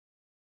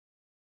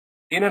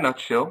in a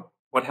nutshell,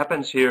 what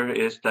happens here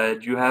is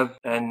that you have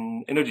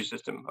an energy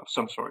system of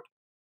some sort.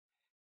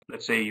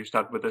 Let's say you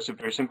start with a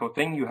very simple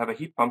thing. You have a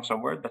heat pump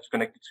somewhere that's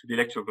connected to the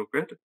electrical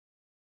grid.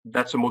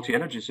 That's a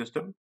multi-energy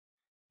system,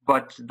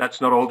 but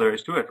that's not all there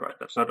is to it, right?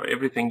 That's not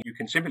everything you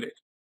can simulate.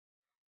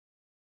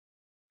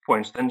 For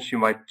instance, you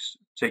might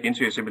take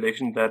into your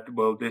simulation that,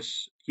 well,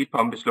 this heat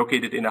pump is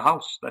located in a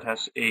house that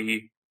has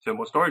a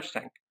thermal storage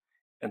tank.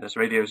 And there's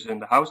radios in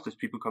the house, there's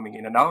people coming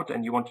in and out,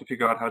 and you want to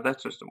figure out how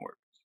that system works.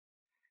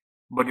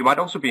 But you might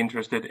also be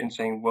interested in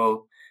saying,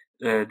 well,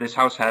 this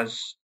house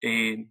has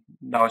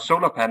now a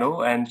solar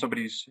panel, and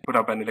somebody's put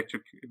up an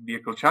electric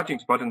vehicle charging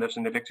spot, and there's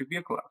an electric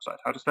vehicle outside.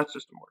 How does that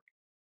system work?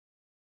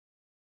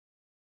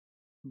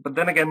 But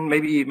then again,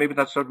 maybe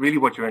that's not really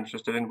what you're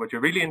interested in. What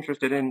you're really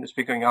interested in is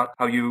figuring out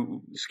how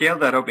you scale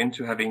that up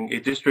into having a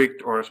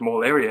district or a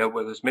small area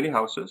where there's many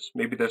houses.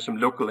 Maybe there's some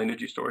local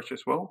energy storage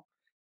as well.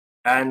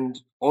 And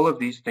all of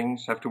these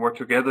things have to work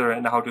together,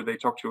 and how do they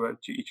talk to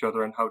each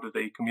other, and how do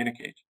they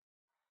communicate?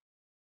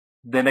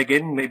 Then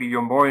again, maybe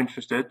you're more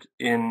interested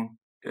in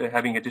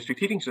having a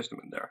district heating system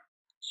in there,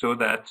 so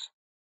that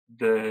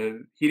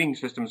the heating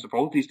systems of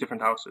all these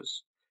different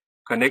houses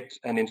connect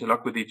and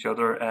interlock with each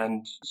other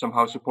and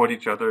somehow support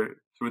each other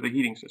through the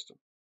heating system.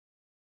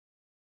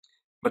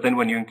 But then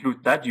when you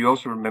include that, you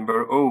also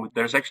remember, oh,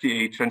 there's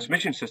actually a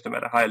transmission system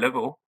at a high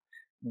level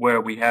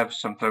where we have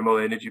some thermal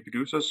energy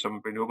producers,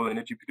 some renewable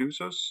energy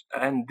producers,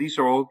 and these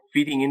are all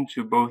feeding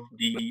into both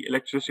the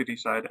electricity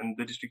side and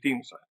the district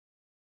heating side.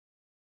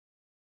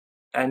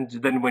 And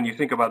then when you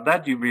think about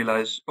that, you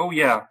realize, oh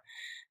yeah,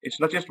 it's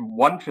not just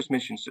one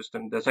transmission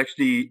system. There's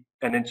actually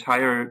an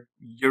entire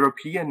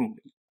European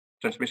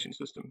transmission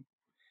system.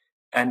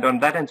 And on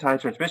that entire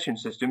transmission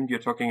system, you're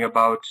talking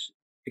about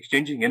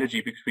exchanging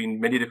energy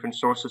between many different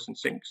sources and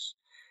sinks.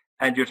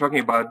 And you're talking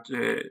about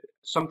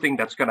something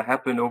that's going to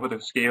happen over the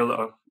scale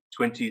of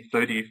 20,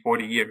 30,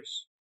 40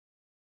 years.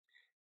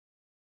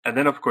 And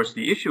then, of course,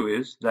 the issue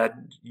is that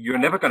you're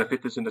never going to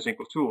fit this in a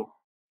single tool.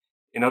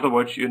 In other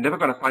words, you're never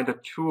going to find a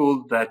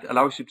tool that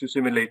allows you to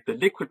simulate the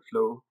liquid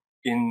flow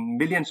in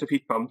millions of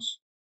heat pumps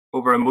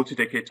over a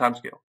multi-decade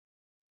timescale.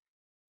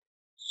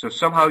 So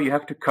somehow you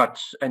have to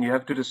cut, and you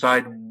have to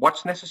decide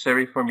what's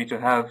necessary for me to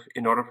have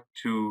in order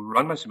to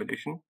run my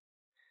simulation,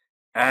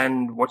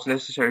 and what's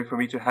necessary for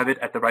me to have it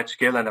at the right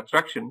scale and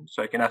abstraction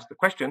so I can ask the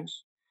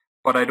questions,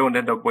 but I don't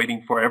end up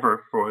waiting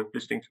forever for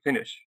this thing to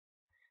finish.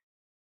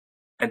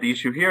 And the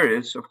issue here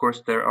is, of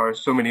course, there are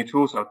so many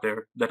tools out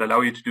there that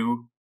allow you to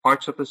do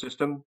parts of the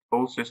system,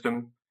 whole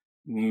system,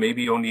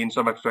 maybe only in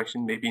some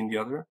abstraction, maybe in the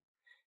other.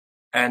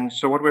 And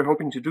so what we're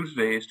hoping to do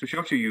today is to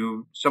show to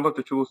you some of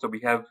the tools that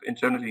we have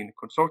internally in the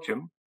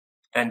consortium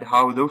and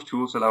how those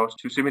tools allow us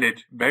to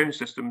simulate various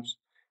systems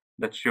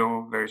that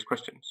show various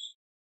questions.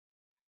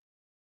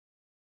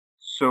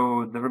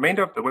 So the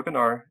remainder of the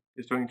webinar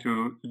is going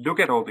to look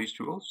at all these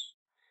tools.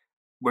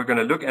 We're going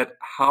to look at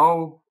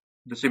how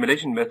the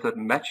simulation method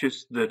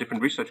matches the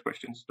different research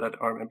questions that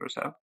our members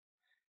have.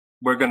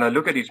 We're going to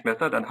look at each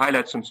method and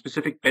highlight some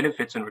specific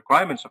benefits and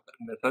requirements of that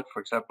method. For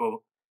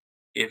example,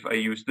 if I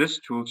use this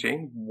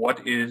toolchain,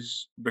 what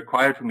is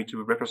required for me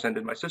to represent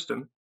in my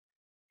system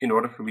in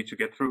order for me to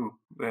get through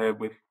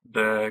with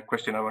the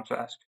question I want to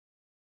ask.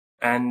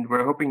 And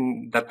we're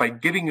hoping that by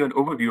giving you an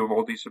overview of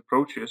all these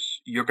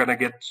approaches, you're going to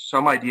get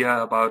some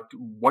idea about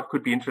what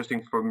could be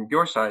interesting from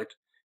your side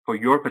for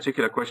your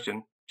particular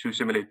question to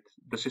simulate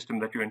the system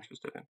that you're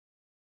interested in.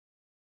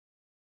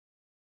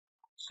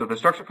 So the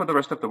structure for the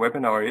rest of the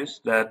webinar is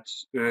that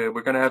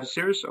we're going to have a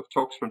series of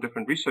talks from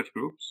different research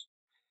groups.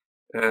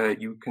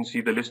 You can see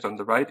the list on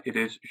the right. It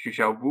is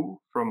Xuxiao Wu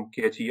from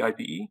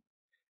KIT-IPE.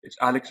 It's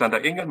Alexander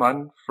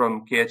Engelmann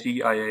from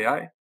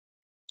KIT-IAI.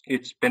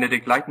 It's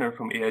Benedikt Leitner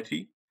from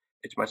AIT.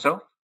 It's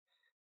myself.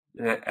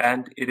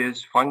 And it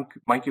is Frank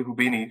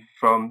Meinke-Hubeni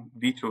from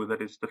VITO,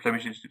 that is the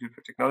Flemish Institute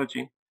of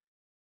Technology.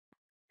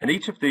 And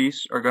each of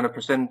these are going to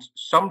present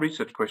some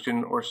research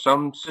question or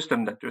some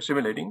system that they're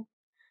simulating.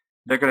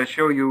 They're going to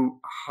show you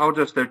how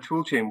does their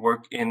toolchain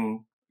work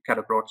in kind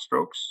of broad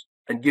strokes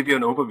and give you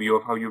an overview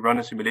of how you run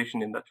a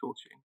simulation in that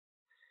toolchain.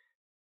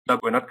 Now,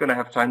 we're not going to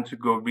have time to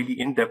go really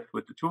in-depth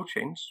with the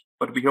toolchains,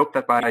 but we hope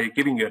that by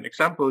giving you an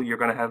example, you're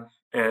going to have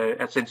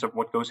a sense of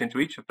what goes into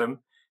each of them.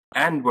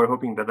 And we're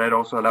hoping that that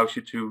also allows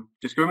you to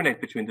discriminate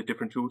between the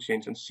different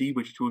toolchains and see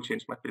which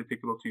toolchains might be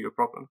applicable to your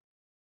problem.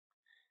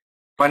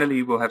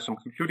 Finally, we'll have some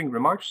concluding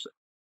remarks.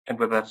 And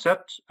with that said,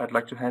 I'd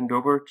like to hand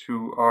over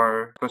to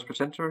our first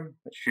presenter,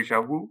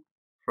 Xuxiao Wu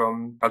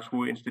from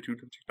Karlsruhe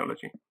Institute of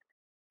Technology.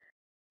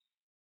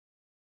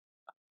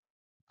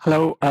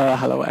 Hello,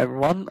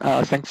 everyone.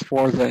 Thanks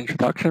for the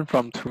introduction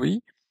from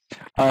TUI.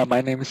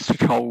 My name is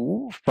Xuxiao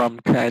Wu from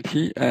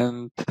KIT,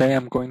 and today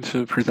I'm going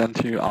to present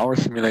to you our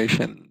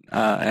simulation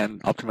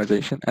and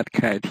optimization at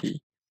KIT.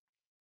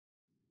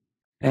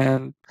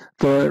 And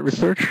the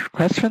research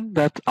question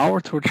that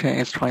our toolchain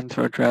is trying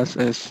to address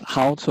is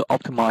how to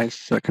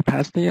optimize the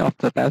capacity of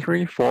the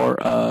battery for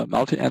a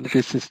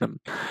multi-energy system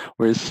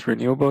with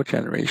renewable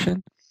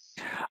generation.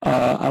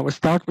 I will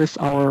start with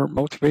our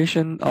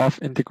motivation of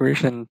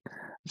integration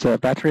the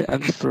battery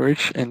energy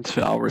storage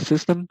into our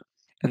system,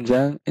 and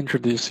then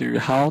introduce you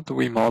how do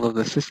we model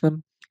the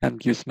system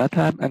and use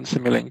Mathlab and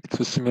Simulink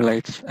to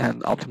simulate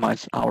and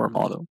optimize our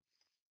model.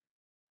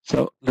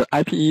 So the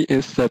IPE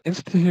is the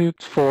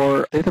Institute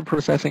for Data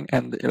Processing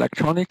and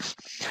Electronics.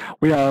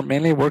 We are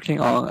mainly working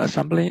on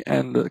assembly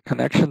and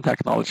connection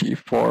technology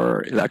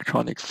for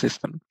electronic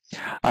system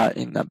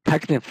in a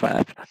packaging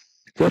fab.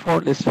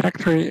 Therefore, this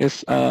factory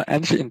is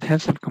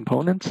energy-intensive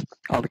component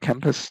on the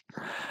campus.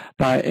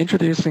 By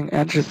introducing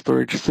energy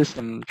storage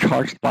system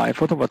charged by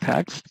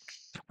photovoltaics,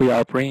 we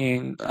are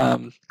bringing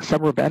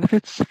several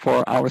benefits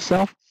for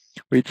ourselves,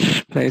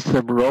 which plays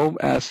a role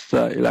as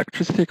the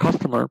electricity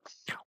customer.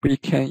 We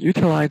can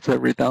utilize the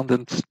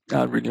redundant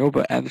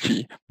renewable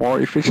energy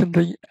more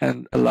efficiently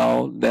and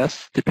allow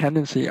less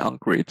dependency on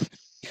grids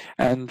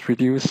and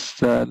reduce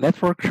the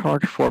network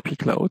charge for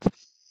peak load.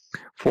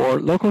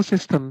 For local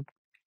system,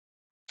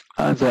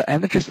 the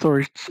energy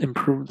storage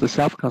improves the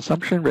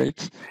self-consumption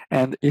rates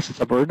and eases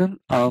the burden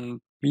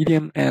on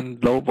medium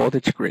and low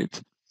voltage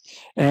grids.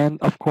 And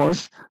of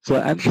course,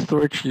 the energy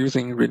storage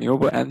using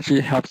renewable energy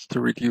helps to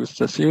reduce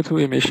the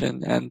CO2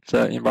 emission and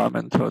the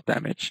environmental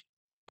damage.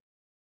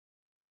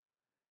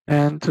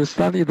 And to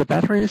study the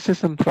battery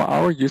system for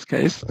our use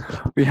case,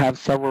 we have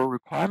several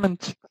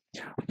requirements.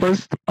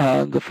 First,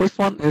 the first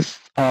one is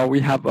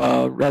we have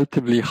a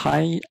relatively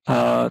high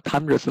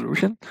time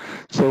resolution.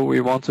 So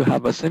we want to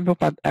have a simple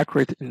but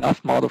accurate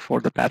enough model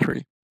for the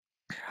battery.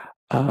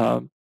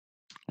 The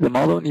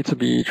model needs to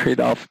be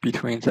trade-off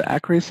between the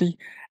accuracy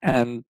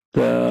and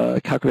the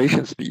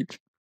calculation speed.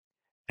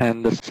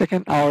 And the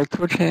second, our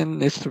toolchain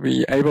needs to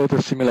be able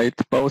to simulate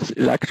both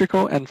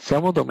electrical and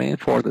thermal domain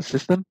for the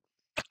system.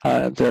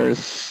 There is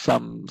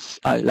some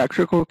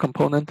electrical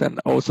component and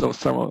also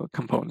thermal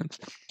components.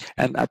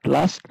 And at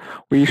last,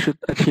 we should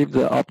achieve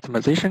the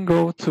optimization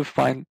goal to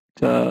find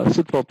the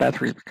suitable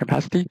battery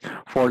capacity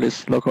for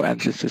this local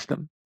energy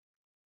system.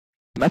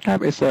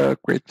 Mathlab is a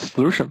great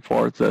solution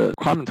for the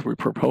requirement we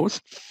propose.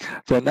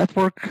 The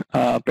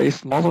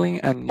network-based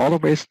modeling and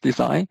model-based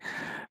design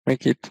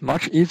make it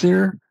much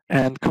easier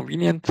and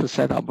convenient to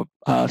set up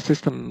a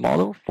system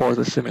model for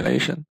the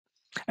simulation.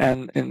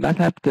 And in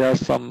Mathlab, there are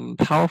some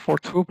powerful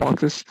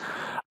toolboxes,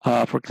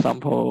 for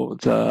example,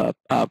 the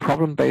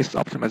problem-based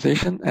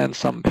optimization and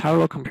some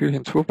parallel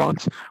computing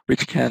toolbox,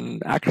 which can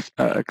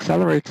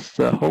accelerate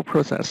the whole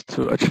process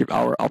to achieve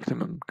our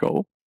optimum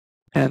goal.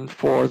 And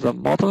for the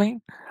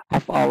modeling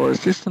of our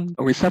system,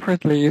 we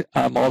separately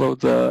model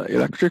the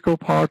electrical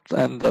part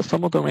and the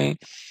thermal domain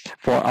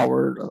for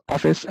our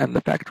office and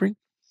the factory.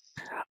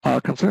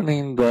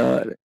 Concerning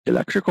the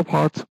electrical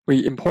part,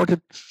 we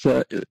imported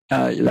the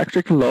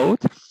electrical load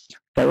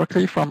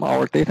directly from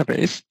our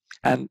database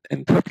and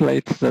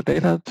interpolate the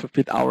data to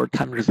fit our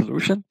time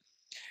resolution.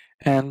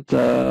 And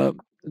the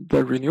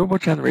renewable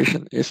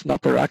generation is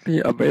not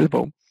directly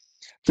available.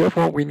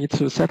 Therefore, we need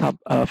to set up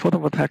a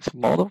photovoltaic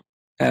model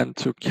and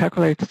to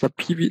calculate the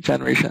PV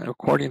generation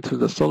according to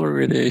the solar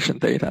radiation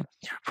data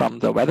from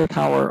the weather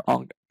tower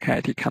on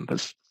KIT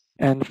campus.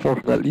 And for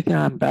the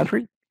lithium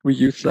battery, we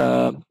use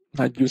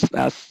used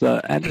as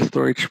energy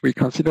storage. We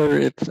consider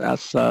it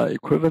as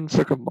equivalent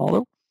circuit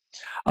model.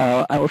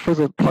 I will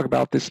further talk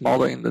about this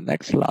model in the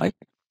next slide.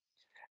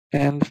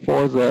 And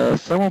for the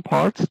thermal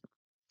part,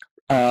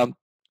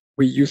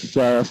 we use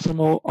the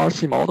thermal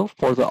RC model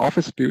for the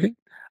office building.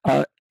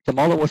 The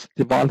model was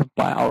developed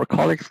by our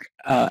colleague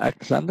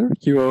Alexander.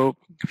 He will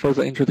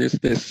further introduce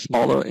this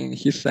model in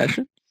his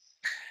session.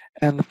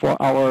 And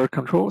for our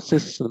control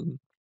system,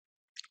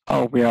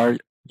 we are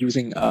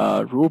using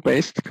a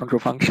rule-based control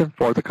function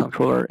for the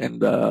controller in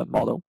the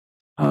model.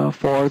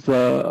 For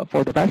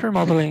the battery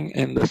modeling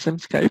in the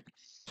SimScape,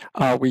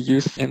 we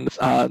use in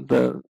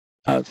the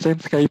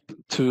SimScape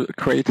to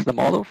create the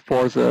model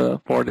for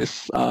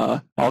this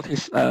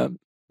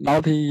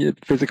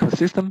multi-physical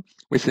system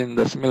within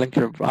the Simulink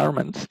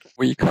environment.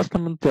 We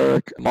custom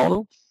the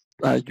model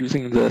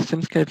using the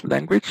SimScape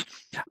language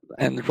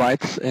and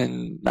write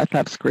in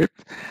Mathlab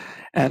script.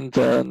 And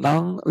the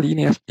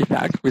non-linear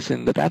effect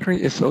within the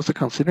battery is also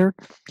considered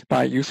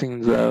by using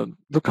the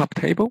lookup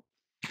table.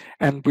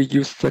 And we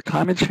use the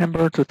climate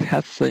chamber to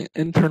test the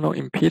internal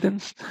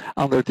impedance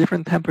under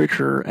different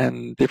temperature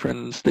and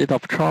different state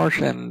of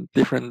charge and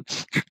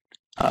different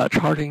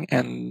charging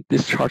and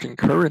discharging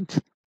current.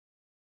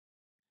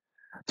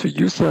 To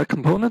use a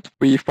component,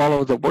 we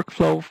follow the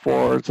workflow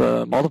for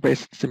the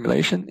model-based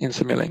simulation in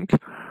Simulink.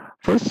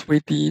 First,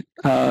 we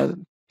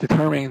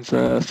determine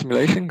the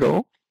simulation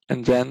goal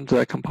and then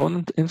the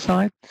component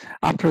inside.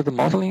 After the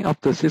modeling of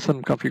the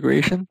system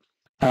configuration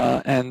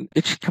and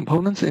each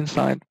component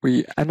inside,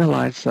 we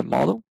analyze the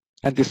model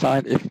and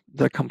decide if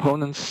the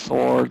components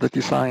or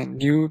the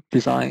new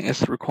design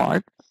is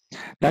required.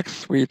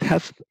 Next, we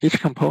test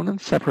each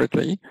component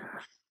separately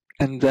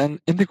and then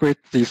integrate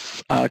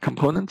these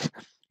components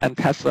and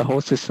test the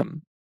whole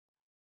system.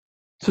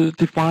 To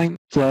define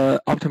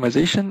the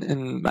optimization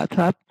in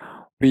Mathlab,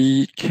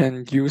 we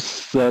can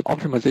use the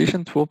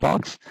optimization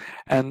toolbox,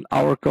 and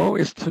our goal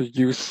is to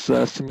use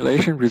the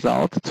simulation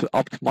result to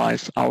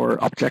optimize our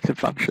objective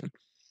function.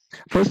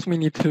 First, we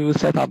need to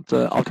set up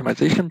the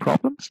optimization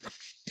problems.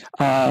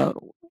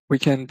 We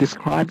can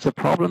describe the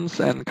problems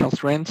and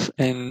constraints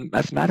in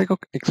mathematical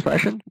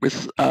expression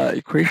with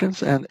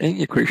equations and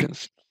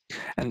inequations.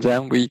 And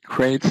then we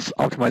create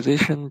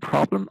optimization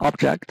problem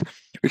object,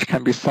 which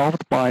can be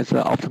solved by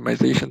the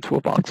optimization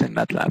toolbox in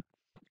Mathlab.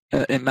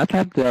 In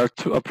Mathlab, there are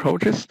two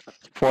approaches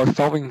for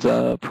solving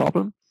the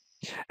problem,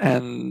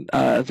 and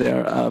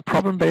they're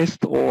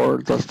problem-based or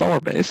the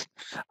solver-based.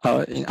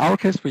 In our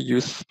case, we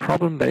use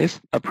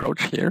problem-based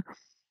approach here.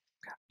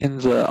 In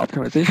the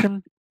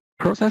optimization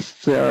process,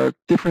 there are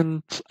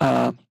different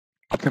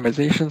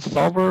optimization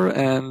solver,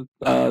 and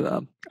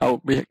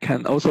we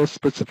can also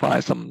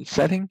specify some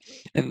setting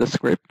in the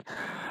script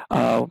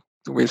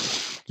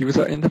with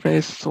user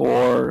interface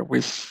or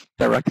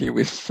directly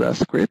with the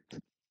script.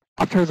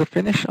 After the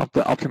finish of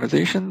the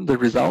optimization, the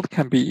result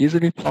can be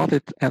easily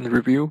plotted and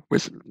reviewed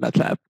with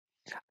Mathlab.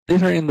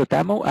 Later in the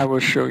demo, I will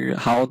show you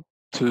how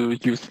to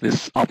use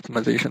this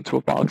optimization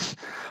toolbox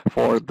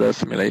for the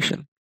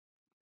simulation.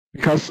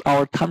 Because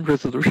our time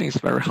resolution is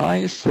very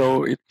high,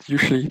 so it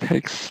usually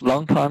takes a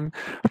long time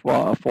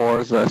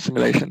for the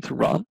simulation to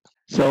run.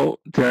 So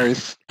there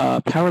is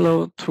a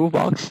parallel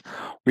toolbox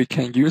we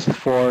can use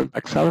for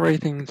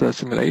accelerating the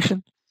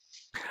simulation.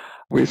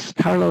 With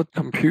parallel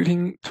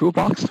computing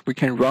toolbox, we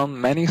can run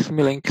many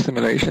Simulink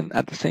simulation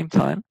at the same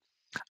time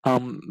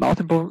on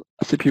multiple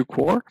CPU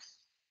core.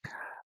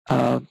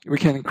 We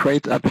can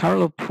create a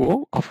parallel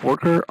pool of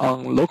worker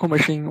on local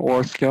machine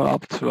or scale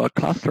up to a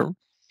cluster.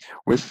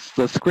 With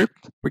the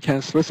script, we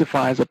can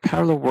specify the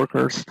parallel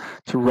workers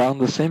to run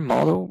the same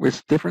model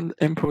with different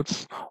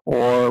inputs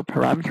or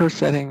parameter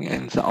setting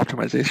in the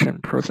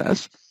optimization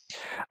process.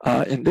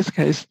 In this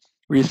case,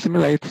 we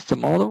simulate the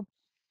model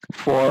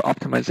for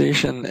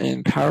optimization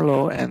in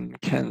parallel and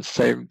can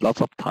save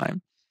lots of time.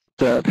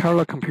 The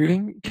parallel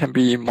computing can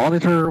be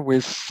monitored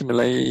with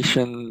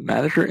simulation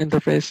manager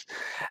interface,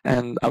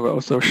 and I will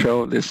also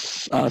show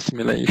this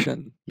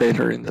simulation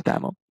later in the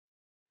demo.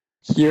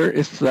 Here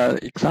is the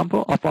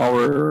example of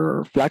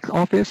our flex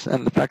office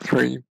and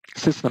factory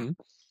system.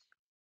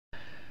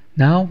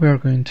 Now we are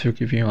going to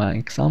give you an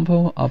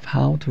example of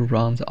how to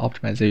run the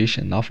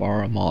optimization of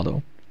our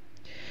model.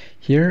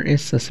 Here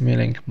is the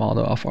Simulink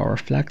model of our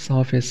flex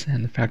office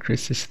and factory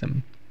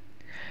system.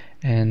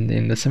 And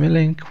in the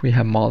Simulink, we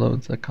have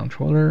modeled the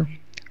controller,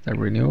 the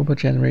renewable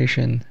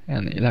generation,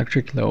 and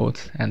electric load,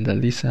 and the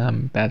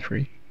lithium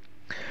battery.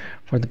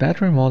 For the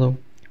battery model,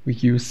 we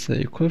use the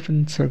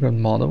equivalent circuit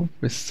model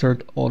with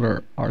third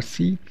order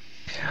RC.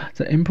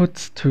 The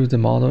input to the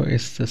model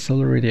is the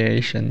solar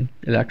radiation,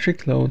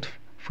 electric load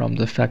from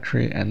the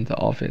factory and the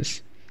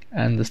office,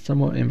 and the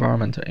thermal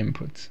environmental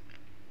inputs.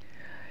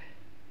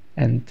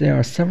 And there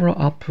are several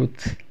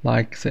outputs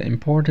like the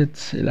imported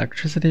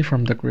electricity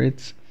from the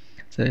grids,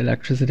 the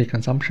electricity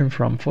consumption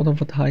from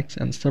photovoltaics,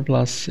 and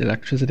surplus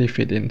electricity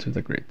fed into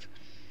the grid.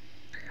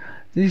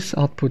 This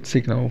output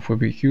signal will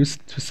be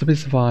used to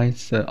specify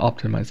the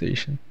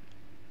optimization.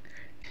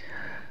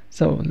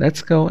 So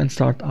let's go and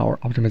start our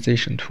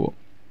optimization tool.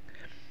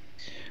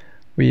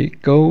 We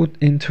go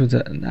into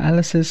the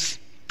analysis,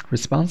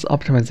 response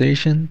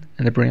optimization,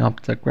 and bring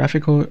up the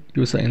graphical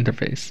user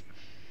interface.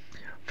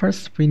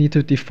 First, we need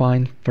to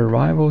define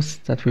variables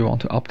that we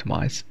want to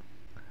optimize.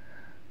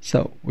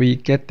 So we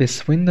get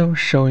this window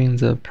showing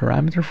the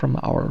parameter from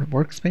our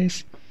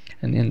workspace,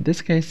 and in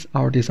this case,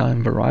 our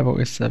design variable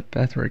is the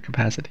battery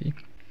capacity.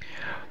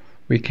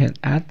 We can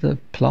add the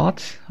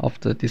plot of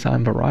the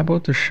design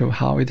variable to show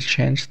how it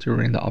changed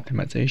during the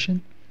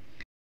optimization.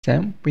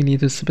 Then we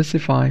need to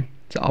specify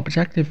the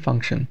objective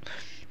function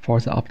for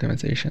the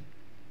optimization.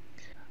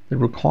 The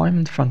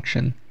requirement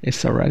function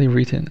is already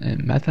written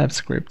in Mathlab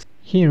script.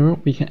 Here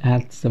we can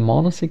add the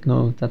model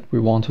signal that we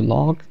want to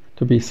log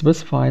to be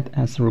specified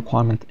as the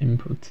requirement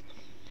input.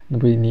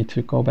 And we need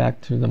to go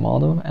back to the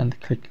model and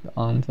click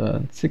on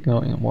the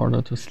signal in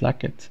order to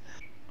select it.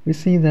 We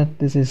see that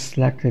this is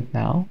selected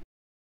now.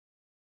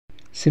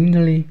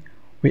 Similarly,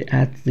 we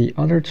add the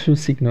other two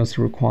signals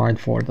required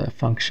for the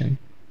function.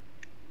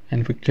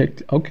 And we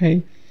click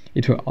OK,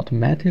 it will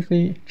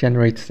automatically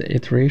generate the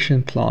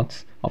iteration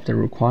plots of the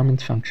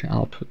requirement function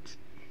output.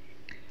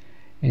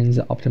 In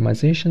the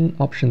optimization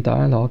option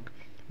dialog,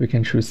 we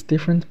can choose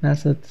different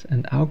methods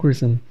and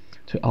algorithms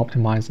to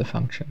optimize the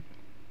function.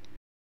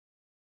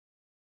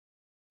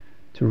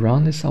 To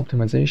run this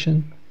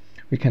optimization,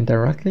 we can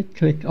directly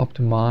click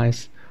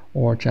Optimize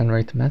or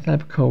generate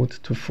Mathlab code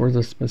to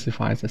further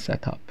specify the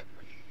setup.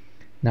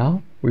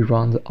 Now we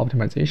run the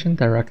optimization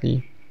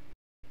directly.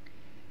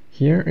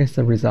 Here is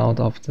the result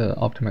of the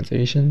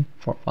optimization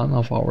for one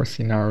of our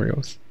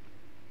scenarios.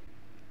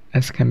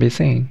 As can be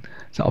seen,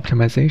 the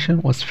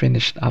optimization was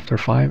finished after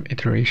 5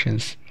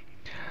 iterations.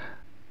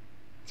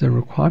 The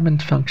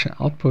requirement function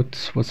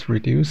output was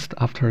reduced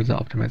after the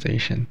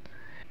optimization,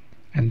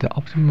 and the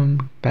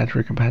optimum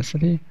battery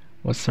capacity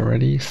was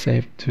already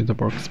saved to the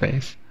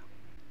workspace.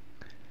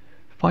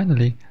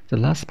 Finally, the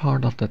last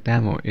part of the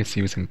demo is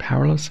using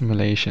parallel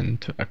simulation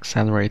to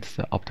accelerate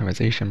the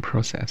optimization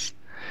process.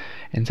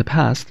 In the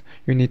past,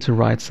 you need to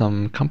write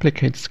some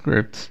complicated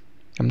scripts.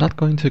 I'm not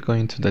going to go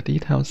into the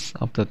details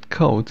of the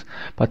code,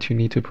 but you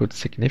need to put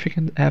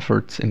significant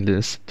efforts in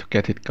this to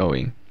get it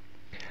going.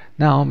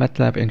 Now,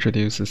 Mathlab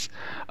introduces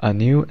a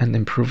new and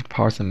improved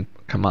parsing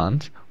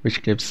command,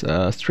 which gives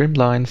a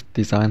streamlined,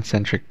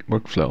 design-centric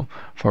workflow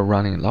for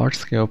running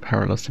large-scale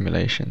parallel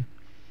simulation.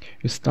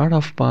 You start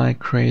off by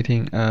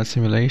creating a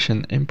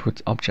simulation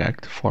input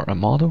object for a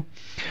model.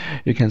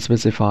 You can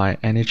specify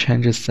any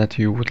changes that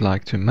you would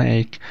like to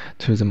make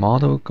to the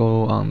model,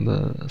 go on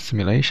the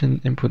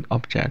simulation input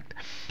object,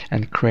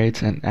 and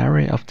create an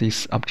array of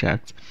these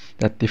objects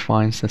that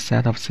defines the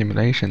set of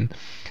simulation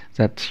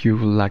that you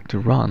would like to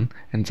run,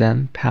 and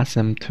then pass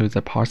them to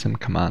the parsing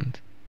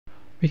command.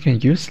 We can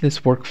use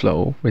this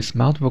workflow with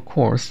multiple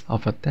cores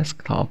of a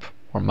desktop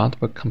or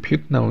multiple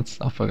compute nodes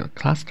of a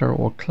cluster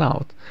or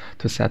cloud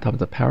to set up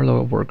the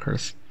parallel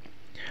workers.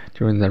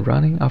 During the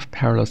running of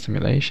parallel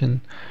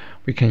simulation,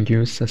 we can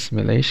use the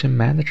simulation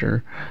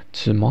manager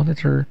to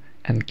monitor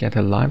and get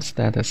a live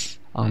status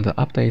on the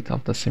update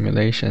of the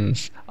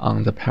simulations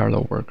on the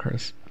parallel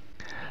workers.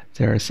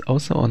 There is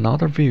also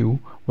another view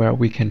where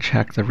we can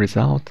check the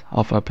result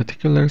of a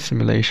particular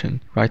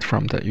simulation right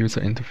from the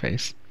user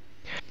interface.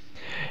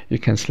 You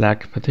can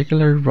select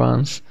particular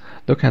runs,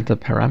 look at the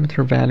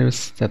parameter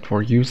values that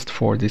were used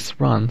for these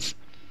runs.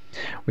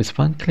 With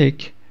one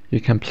click,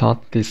 you can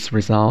plot this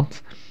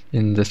result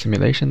in the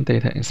Simulation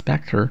Data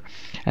Inspector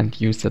and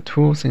use the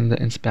tools in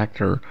the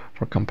inspector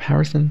for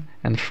comparison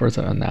and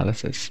further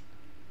analysis.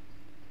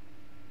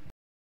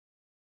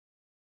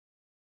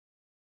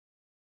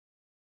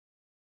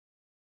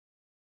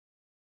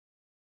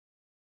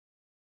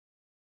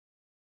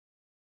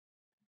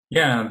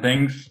 Yeah,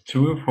 thanks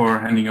too for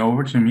handing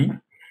over to me.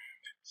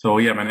 So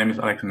yeah, my name is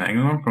Alexander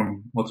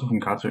Engelmann also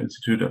from Karlsruhe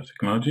Institute of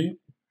Technology.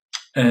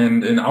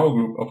 And in our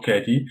group of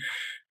KIT,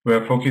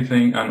 we're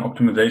focusing on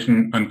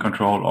optimization and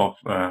control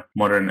of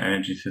modern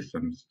energy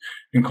systems.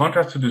 In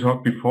contrast to the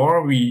talk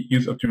before, we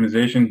use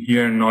optimization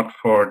here not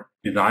for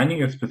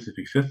designing a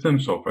specific system,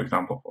 so for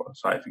example for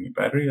sizing a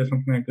battery or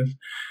something like this.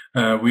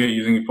 We are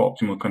using it for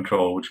optimal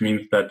control, which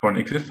means that for an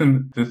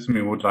existing system,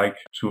 we would like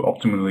to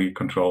optimally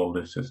control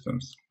the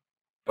systems,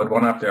 but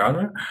one after the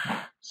other.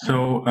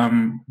 So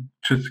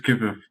just to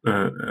give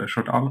a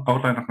short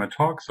outline of my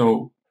talk.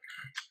 So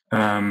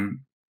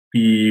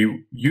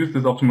we use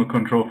this optimal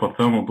control for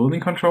thermal building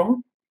control.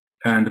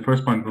 And the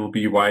first point will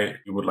be why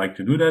you would like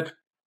to do that.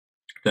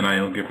 Then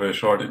I'll give a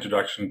short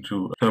introduction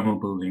to thermal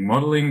building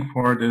modeling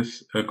for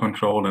this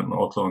control and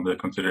also on the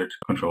considered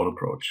control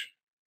approach.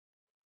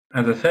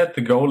 As I said,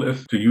 the goal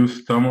is to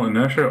use thermal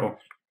inertia of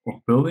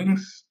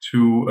buildings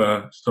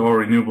to store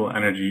renewable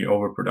energy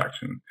over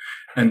production.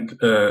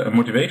 And a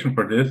motivation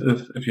for this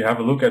is if you have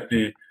a look at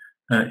the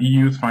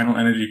EU's final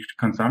energy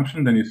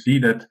consumption, then you see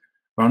that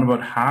around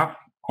about half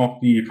of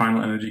the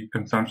final energy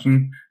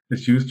consumption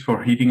is used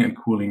for heating and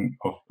cooling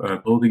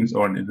of buildings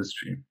or an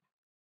industry.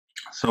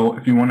 So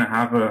if you want to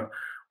have a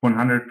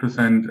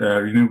 100%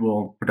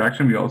 renewable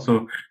production, we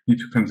also need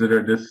to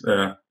consider this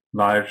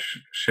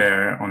large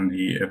share on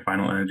the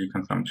final energy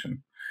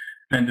consumption.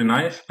 And the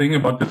nice thing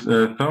about this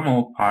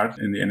thermal part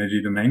in the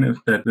energy domain is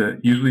that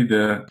usually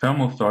the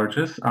thermal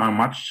storages are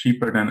much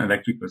cheaper than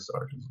electrical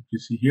storages. You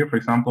see here, for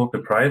example, the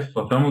price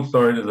for thermal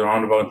storage is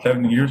around about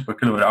 70 euros per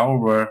kilowatt hour,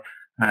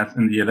 whereas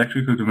in the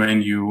electrical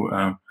domain you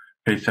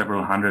pay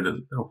several hundred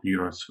of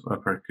euros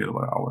per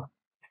kilowatt hour.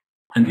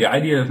 And the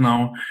idea is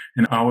now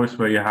in hours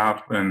where you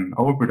have an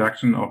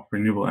overproduction of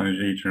renewable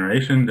energy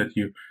generation that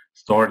you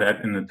store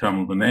that in the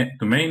thermal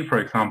domain, for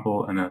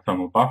example, in a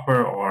thermal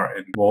buffer or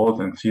in walls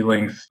and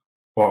ceilings,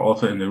 or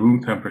also in the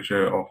room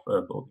temperature of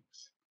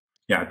buildings.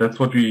 Yeah, that's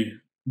what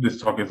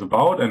this talk is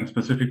about, and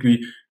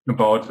specifically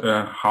about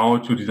how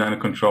to design a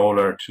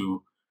controller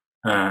to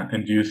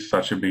induce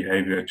such a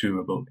behavior to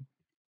a building.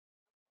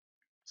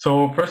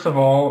 So first of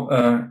all,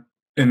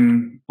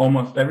 in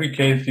almost every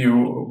case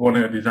you want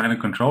to design a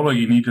controller,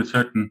 you need a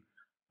certain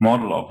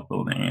model of a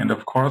building. And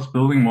of course,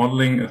 building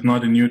modeling is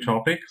not a new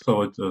topic,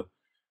 so it's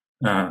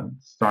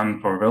done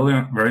for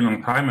a very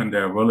long time, and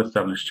there are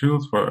well-established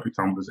tools, for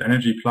example, this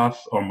EnergyVille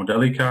or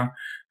Modelica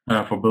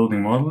for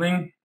building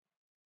modeling.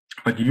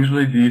 But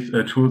usually these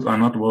tools are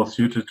not well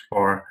suited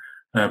for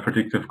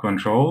predictive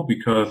control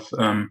because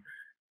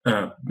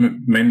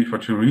mainly for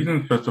two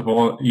reasons. First of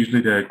all,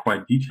 usually they're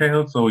quite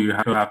detailed, so you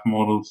have to have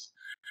models.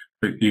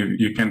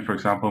 You can, for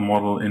example,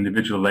 model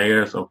individual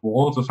layers of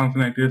walls or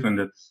something like this, and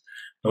it's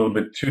a little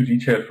bit too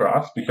detailed for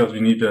us because we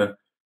need a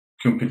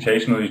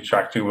computationally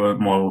tractable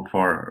model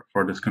for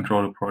this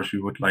control approach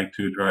we would like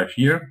to drive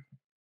here.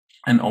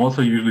 And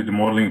also usually the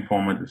modeling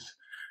format is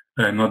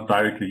not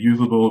directly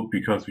usable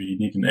because we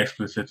need an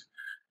explicit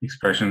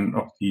expression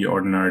of the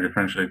ordinary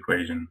differential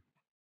equation.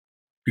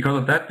 Because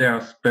of that, there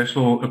are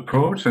special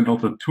approaches and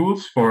also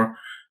tools for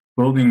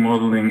building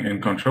modeling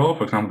and control.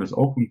 For example, this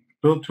Open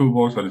Build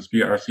toolbox or this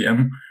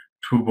BRCM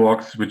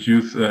toolbox, which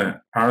use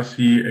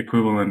RC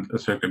equivalent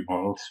circuit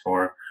models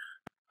for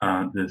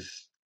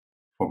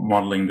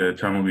modeling the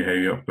thermal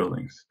behavior of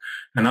buildings.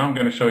 And now I'm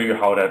going to show you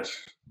how that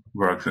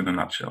works in a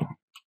nutshell.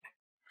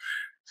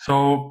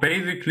 So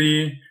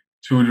basically,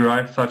 to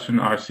derive such an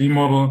RC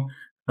model,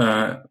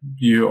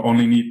 you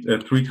only need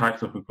 3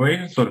 types of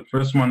equations. So the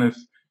first one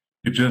is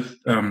you just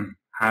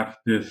have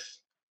this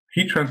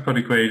heat transport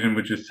equation,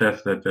 which just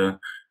says that the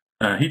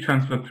heat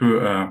transfer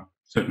through a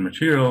certain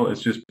material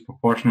is just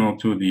proportional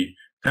to the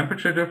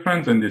temperature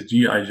difference, and this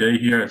Gij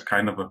here is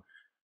kind of a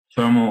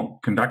thermal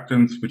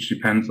conductance, which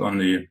depends on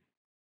the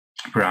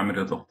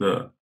parameters of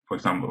the, for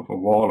example, of a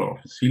wall or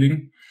of a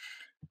ceiling.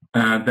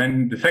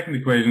 Then the second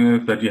equation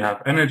is that you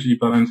have energy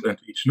balance at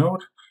each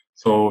node.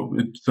 So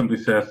it simply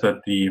says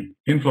that the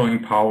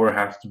inflowing power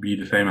has to be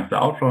the same as the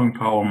outflowing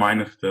power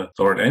minus the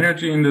stored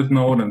energy in this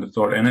node, and the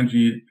stored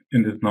energy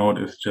in this node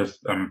is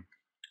just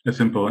a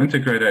simple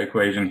integrator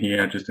equation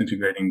here, just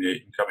integrating the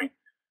incoming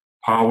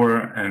power,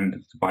 and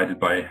it's divided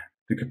by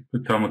the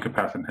thermal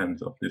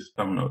capacitance of this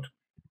thermal node.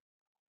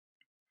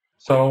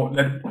 So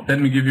let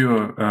me give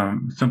you a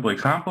simple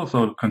example.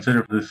 So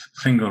consider this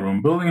single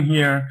room building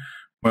here,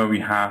 where we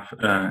have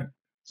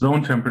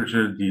zone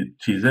temperature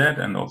Tz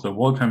and also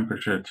wall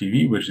temperature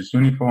Tv, which is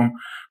uniform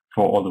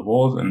for all the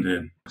walls and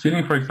the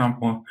ceiling, for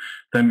example.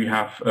 Then we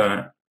have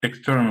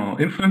external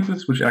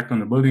influences which act on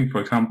the building,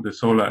 for example, the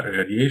solar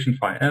irradiation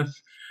phi s,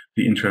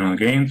 the internal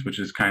gains, which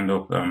is kind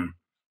of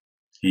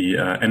the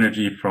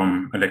energy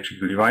from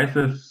electrical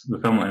devices, the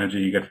thermal energy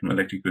you get from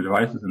electrical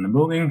devices in the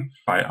building,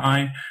 phi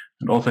I,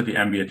 and also the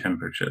ambient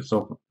temperature.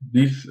 So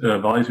these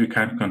values we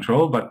can't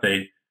control, but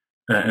they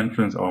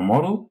influence our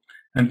model.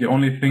 And the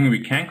only thing we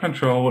can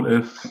control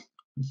is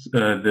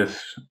this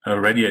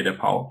radiator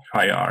power,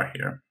 phi R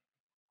here.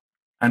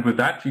 And with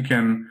that, you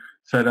can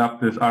set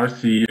up this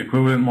RC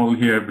equivalent model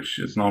here, which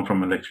is known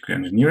from electrical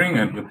engineering.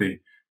 And with the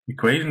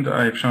equation that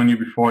I've shown you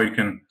before, you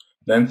can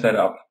then set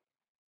up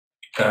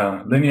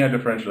linear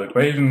differential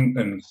equation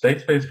in state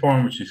space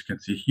form, which you can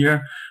see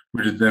here,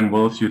 which is then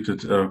well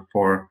suited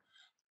for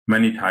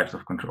many types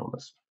of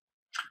controllers.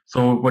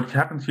 So what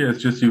happens here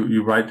is just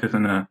you write this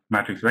in a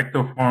matrix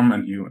vector form,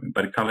 and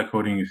by the color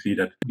coding you see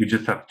that you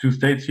just have 2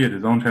 states here, the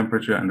zone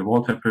temperature and the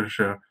wall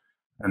temperature,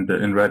 and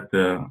in red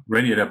the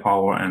radiator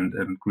power, and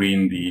in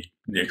green the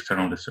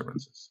external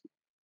disturbances.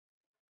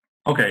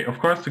 Okay, of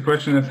course the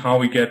question is how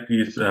we get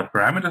these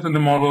parameters in the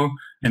model,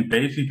 and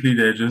basically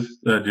they're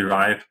just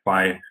derived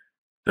by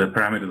the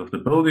parameters of the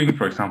building,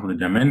 for example the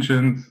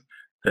dimensions.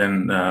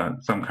 Then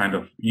some kind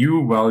of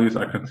U values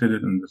are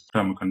considered in this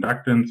thermal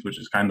conductance, which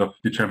is kind of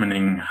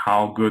determining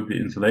how good the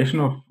insulation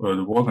of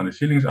the walls and the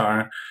ceilings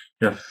are.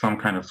 You have some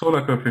kind of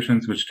solar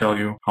coefficients, which tell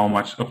you how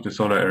much of the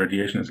solar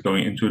irradiation is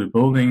going into the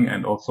building.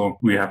 And also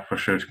we have for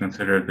sure to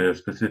consider the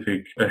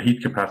specific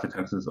heat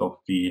capacitances of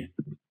the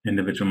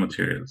individual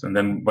materials. And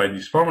then by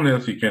these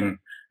formulas, you can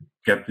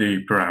get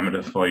the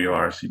parameters for your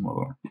RC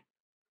model.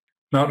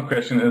 Now the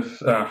question is,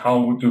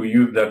 how do we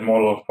use that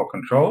model for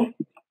control?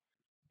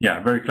 Yeah,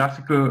 very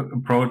classical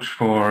approach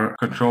for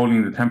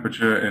controlling the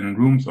temperature in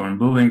rooms or in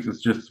buildings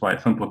is just by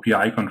a simple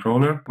PI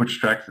controller, which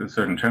tracks a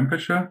certain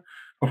temperature.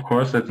 Of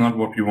course, that's not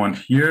what we want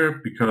here,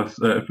 because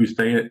if we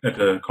stay at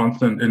a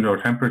constant indoor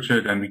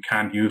temperature, then we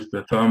can't use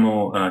the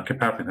thermal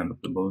capacitance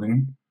of the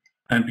building.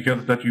 And because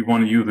of that, we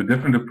want to use a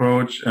different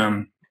approach,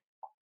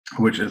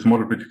 which is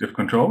model predictive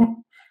control.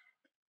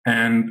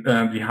 And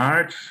the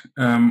heart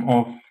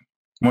of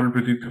model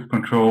predictive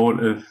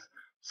control is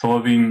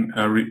solving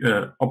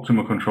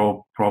optimal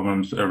control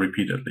problems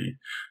repeatedly.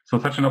 So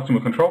such an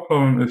optimal control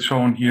problem is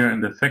shown here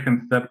in the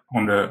second step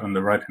on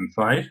the right-hand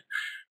side,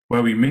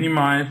 where we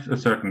minimize a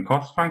certain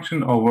cost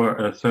function over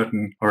a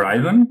certain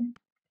horizon,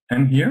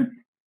 and here.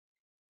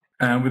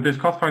 With this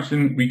cost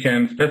function, we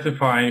can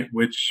specify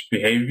which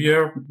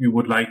behavior we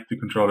would like the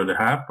controller to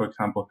have, for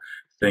example,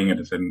 staying at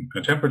a certain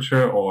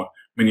temperature, or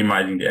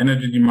minimizing the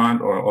energy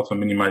demand, or also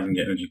minimizing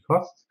the energy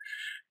costs.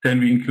 Then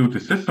we include the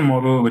system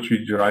model, which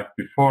we derived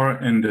before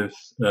in this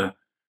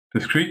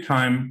discrete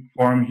time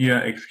form here,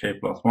 xk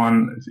plus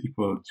 1 is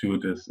equal to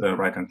this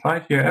right-hand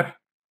side here, f.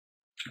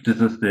 This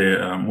is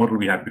the model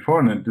we had before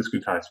in a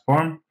discretized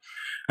form.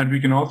 And we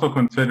can also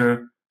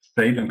consider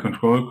state and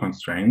control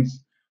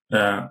constraints.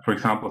 For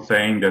example,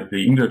 saying that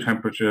the indoor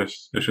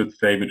temperatures should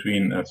stay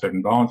between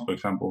certain bounds, for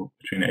example,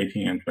 between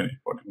 18 and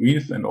 24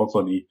 degrees, and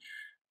also the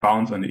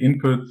bounds on the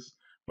inputs,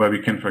 where we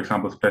can, for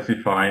example,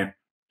 specify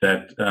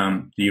that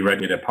the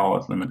radiator power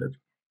is limited.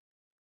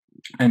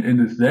 And in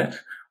this Z,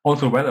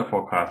 also weather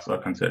forecasts are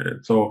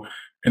considered. So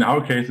in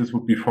our case, this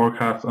would be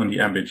forecasts on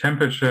the ambient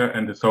temperature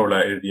and the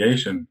solar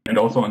irradiation, and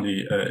also on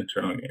the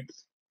internal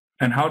gains.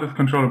 And how this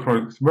controller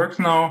approach works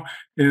now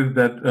is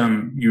that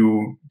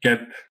you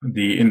get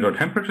the indoor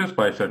temperatures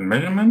by a certain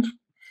measurement.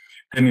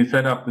 Then you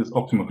set up this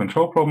optimal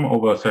control problem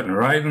over a certain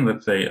horizon,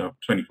 let's say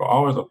 24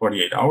 hours or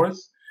 48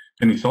 hours.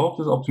 Then you solve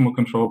this optimal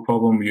control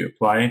problem, you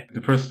apply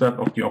the first step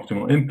of the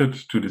optimal input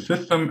to the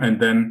system, and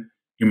then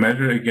you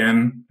measure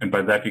again, and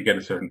by that you get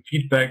a certain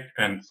feedback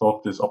and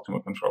solve this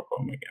optimal control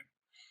problem again.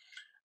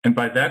 And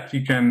by that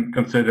you can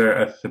consider,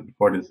 as I said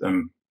before, this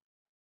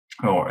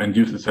or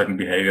induce a certain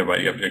behavior by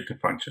the objective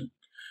function.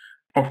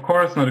 Of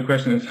course, now the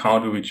question is, how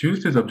do we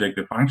choose this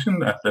objective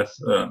function, as this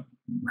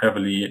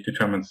heavily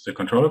determines the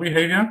controller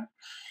behavior?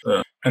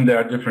 And there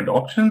are different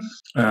options.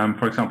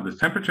 For example, this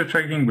temperature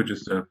tracking, which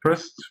is the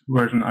first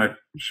version I've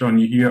shown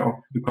you here of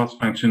the cost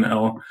function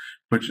L,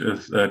 which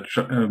is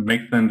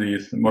makes then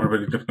this model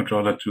predictive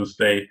controller to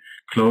stay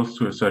close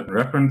to a certain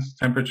reference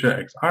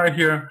temperature XR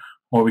here.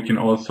 Or we can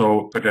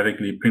also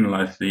quadratically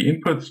penalize the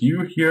inputs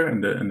U here in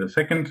the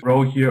second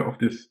row here of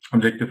this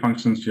objective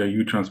functions here,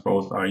 U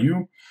transpose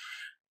RU.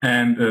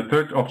 And the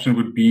third option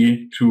would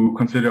be to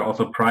consider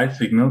also price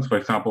signals, for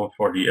example,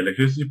 for the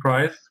electricity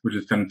price, which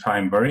is then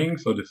time varying.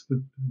 So this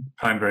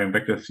time varying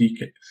vector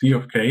C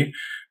of K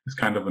is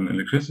kind of an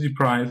electricity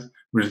price,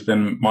 which is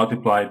then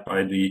multiplied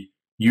by the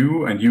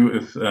U, and U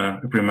is,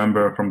 if you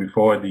remember from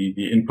before,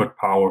 the input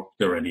power of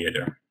the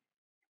radiator.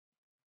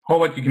 Or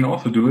what you can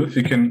also do is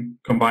you can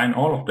combine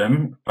all of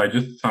them by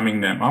just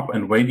summing them up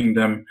and weighting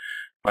them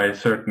by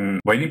certain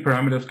weighting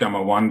parameters,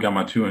 gamma 1,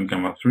 gamma 2, and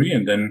gamma 3,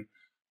 and then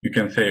you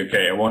can say,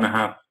 okay, I want to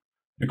have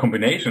a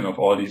combination of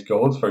all these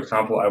goals. For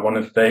example, I want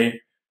to stay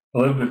a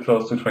little bit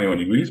close to 21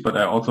 degrees, but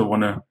I also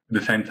want to, at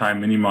the same time,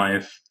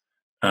 minimize,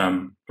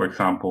 for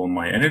example,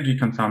 my energy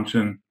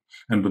consumption.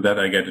 And with that,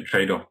 I get a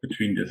trade-off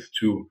between these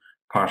two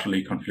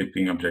partially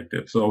conflicting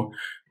objectives. So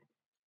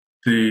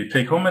the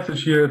take-home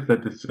message here is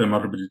that this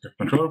model predictive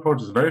control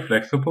approach is very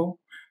flexible.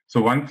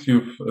 So once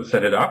you've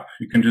set it up,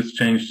 you can just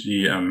change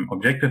the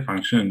objective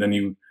function, and then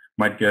you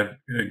might get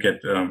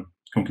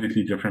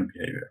completely different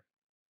behavior.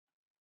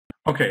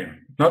 Okay,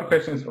 now the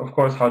question is, of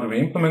course, how do we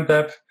implement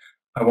that?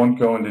 I won't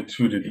go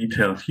into the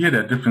details here.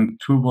 There are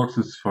different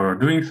toolboxes for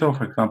doing so.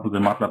 For example, the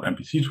Mathlab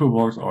MPC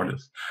toolbox or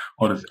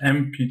this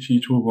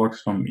MPG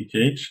toolbox from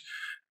ETH.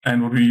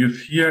 And what we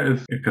use here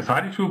is a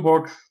KIT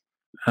toolbox,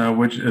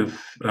 which is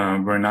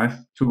a very nice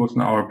toolbox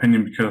in our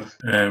opinion, because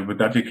with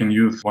that you can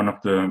use one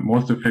of the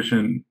most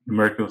efficient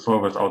numerical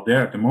solvers out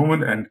there at the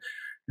moment, and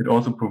it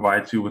also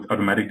provides you with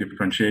automatic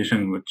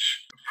differentiation,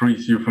 which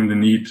frees you from the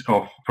need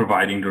of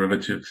providing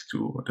derivatives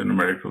to the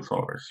numerical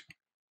solvers.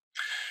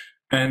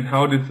 And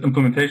how this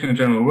implementation in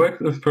general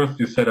works is, first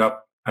you set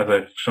up, as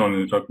I've shown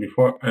in the talk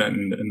before,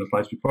 in the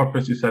slides before,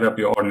 first you set up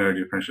your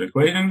ordinary differential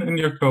equation in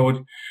your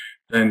code,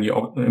 then you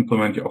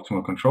implement your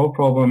optimal control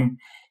problem,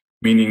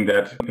 meaning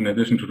that in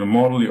addition to the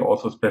model, you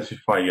also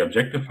specify your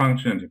objective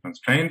function and your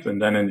constraints,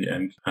 and then in the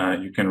end,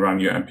 you can run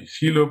your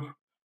MPC loop,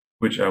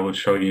 which I will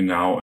show you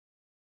now.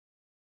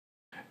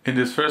 In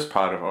this first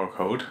part of our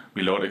code,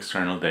 we load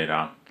external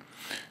data.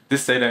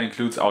 This data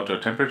includes outdoor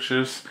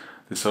temperatures,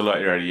 the solar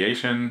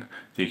irradiation,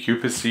 the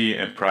occupancy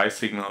and price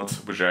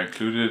signals, which are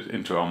included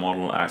into our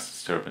model as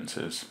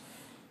disturbances.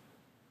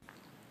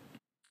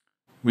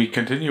 We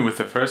continue with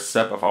the first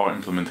step of our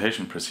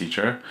implementation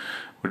procedure,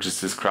 which is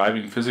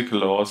describing physical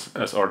laws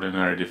as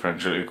ordinary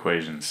differential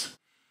equations.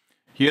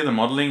 Here the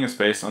modeling is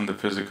based on the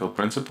physical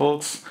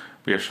principles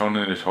we have shown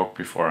in the talk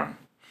before.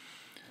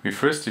 We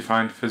first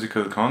define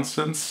physical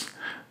constants,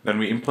 then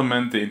we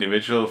implement the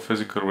individual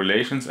physical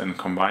relations and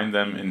combine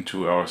them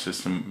into our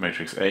system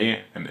matrix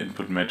A and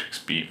input matrix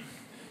B.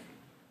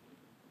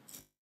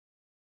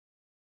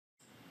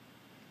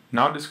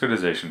 Now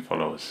discretization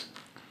follows.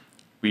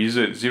 We use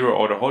a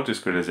zero-order Holt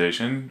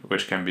discretization,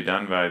 which can be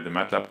done via the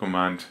Mathlab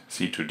command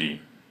C2D.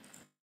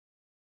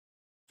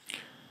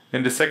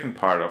 In the second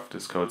part of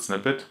this code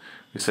snippet,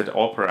 we set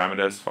all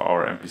parameters for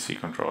our MPC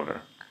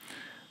controller.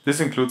 This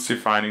includes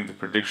defining the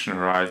prediction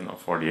horizon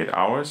of 48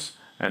 hours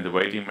and the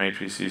weighting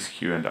matrices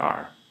Q and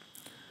R.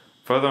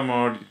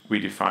 Furthermore, we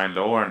define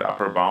lower and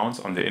upper bounds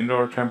on the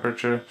indoor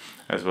temperature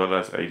as well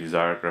as a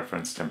desired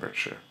reference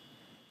temperature.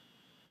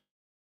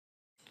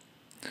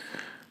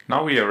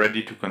 Now we are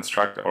ready to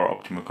construct our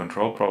optimal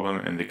control problem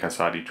in the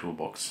KIT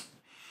toolbox.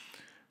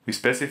 We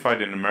specify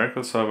the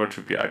numerical solver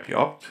to be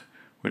IPOpt,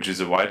 which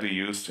is a widely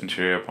used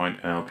interior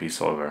point NLP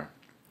solver.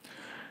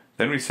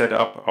 Then we set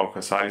up our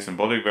KIT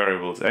symbolic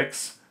variables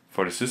X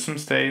for the system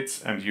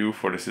states and U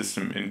for the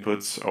system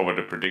inputs over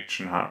the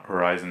prediction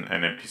horizon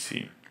and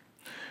MPC.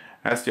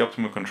 As the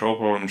optimal control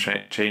problem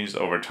changes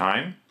over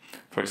time,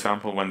 for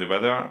example when the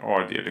weather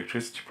or the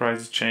electricity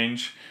prices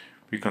change,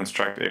 we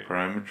construct a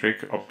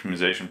parametric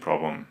optimization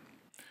problem.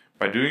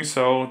 By doing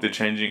so, the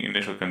changing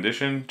initial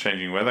condition,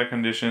 changing weather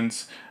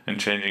conditions, and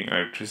changing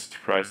electricity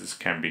prices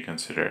can be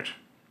considered.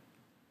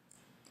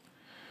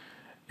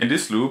 In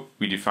this loop,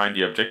 we define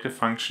the objective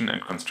function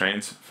and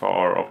constraints for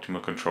our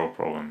optimal control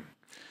problem.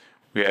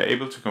 We are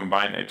able to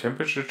combine a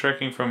temperature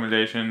tracking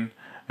formulation,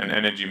 an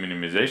energy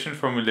minimization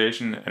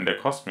formulation, and a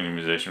cost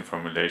minimization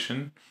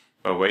formulation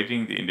by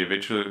weighting the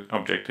individual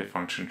objective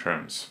function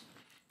terms.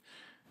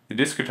 The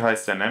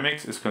discretized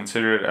dynamics is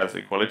considered as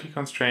equality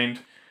constraint.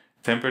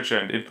 Temperature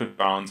and input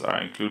bounds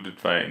are included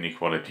via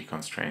inequality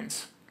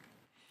constraints.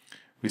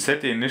 We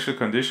set the initial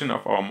condition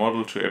of our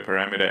model to a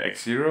parameter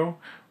x0,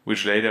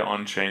 which later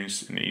on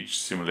changes in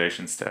each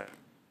simulation step.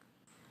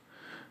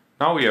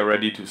 Now we are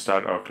ready to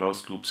start our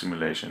closed loop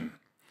simulation.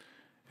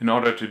 In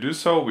order to do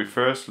so, we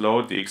first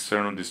load the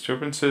external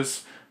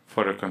disturbances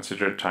for the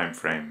considered time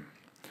frame.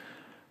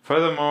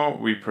 Furthermore,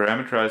 we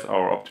parameterize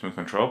our optimal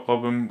control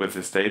problem with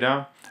this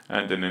data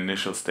and an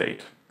initial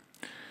state.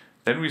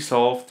 Then we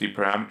solve the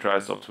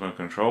parameterized optimal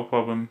control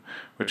problem,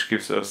 which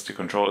gives us the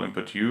control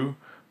input U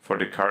for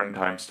the current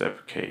time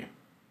step k.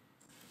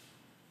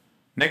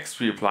 Next,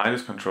 we apply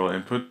this control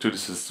input to the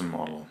system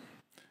model.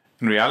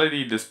 In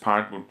reality, this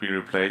part would be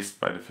replaced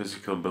by the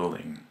physical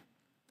building.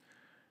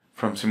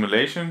 From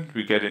simulation,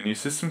 we get a new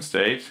system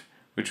state,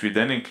 which we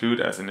then include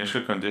as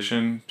initial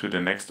condition to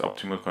the next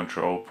optimal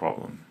control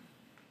problem.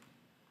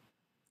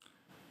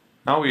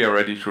 Now we are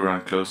ready to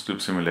run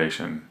closed-loop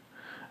simulation.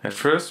 At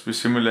first, we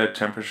simulate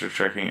temperature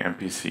tracking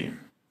MPC.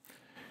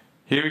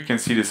 Here we can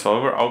see the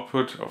solver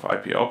output of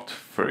IP-opt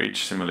for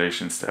each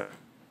simulation step.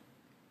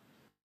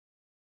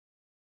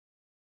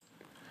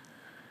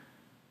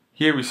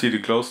 Here we see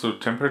the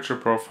closed-loop temperature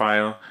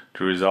profile,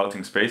 the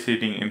resulting space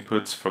heating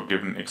inputs for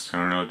given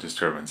external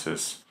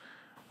disturbances.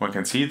 One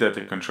can see that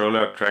the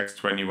controller tracks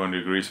 21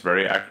 degrees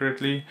very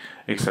accurately,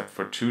 except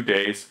for 2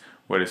 days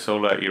where the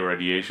solar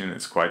irradiation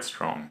is quite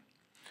strong.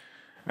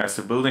 As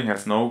the building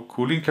has no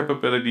cooling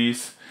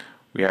capabilities,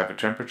 we have a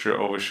temperature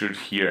overshoot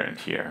here and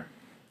here.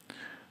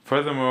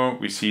 Furthermore,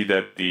 we see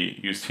that the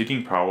used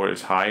heating power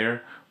is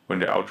higher when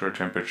the outdoor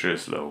temperature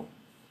is low.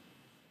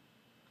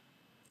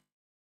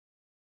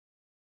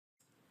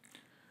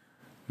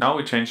 Now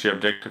we change the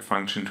objective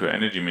function to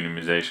energy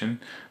minimization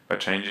by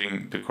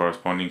changing the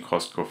corresponding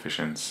cost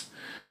coefficients.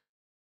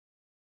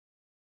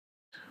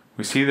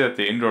 We see that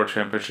the indoor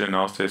temperature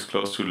now stays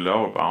close to the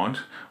lower bound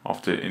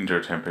of the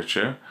indoor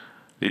temperature,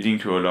 leading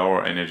to a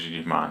lower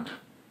energy demand.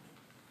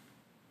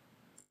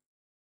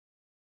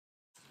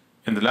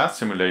 In the last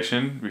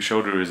simulation, we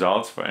show the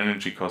results for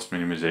energy cost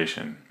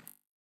minimization.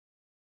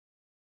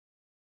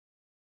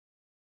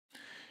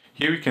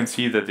 Here we can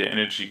see that the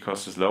energy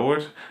cost is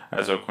lowered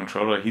as our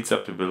controller heats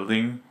up the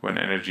building when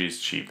energy is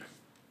cheap.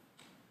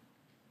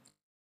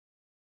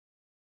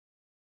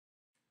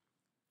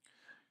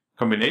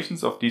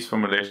 Combinations of these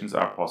formulations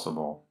are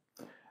possible.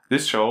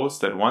 This shows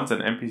that once an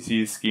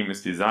MPC scheme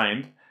is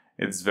designed,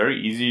 it's very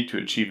easy to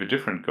achieve a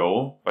different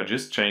goal by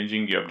just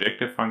changing the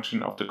objective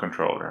function of the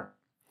controller.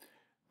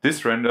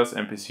 This renders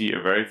MPC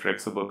a very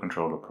flexible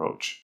control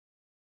approach.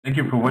 Thank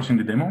you for watching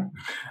the demo.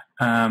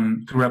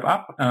 To wrap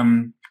up,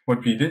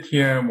 what we did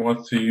here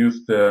was to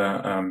use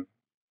the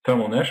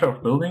thermal inertia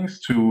of buildings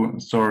to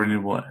store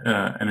renewable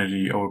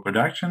energy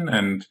overproduction.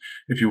 And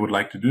if you would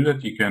like to do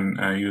that, you can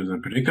use a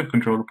predictive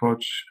control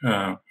approach,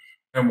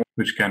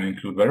 which can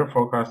include weather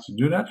forecasts to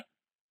do that.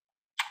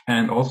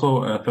 And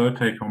also a third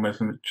take-home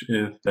message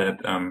is that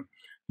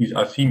these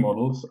RC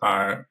models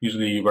are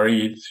usually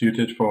very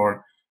suited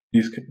for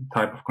this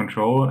type of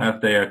control,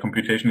 as they are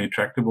computationally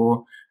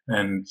tractable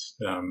and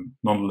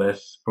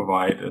nonetheless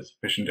provide a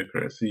sufficient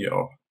accuracy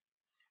of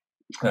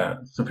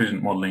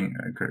sufficient modeling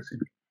accuracy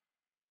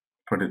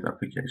for this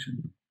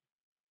application.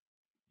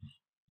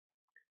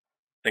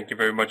 Thank you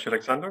very much,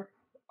 Alexander.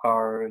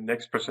 Our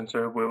next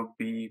presenter will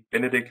be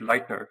Benedikt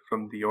Leitner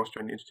from the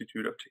Austrian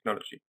Institute of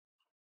Technology.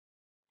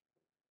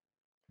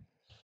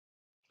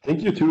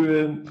 Thank you, Ture,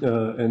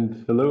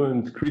 and hello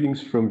and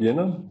greetings from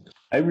Vienna.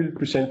 I will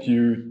present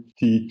you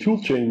the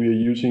toolchain we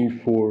are using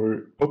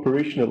for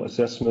operational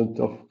assessment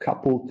of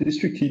coupled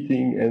district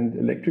heating and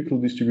electrical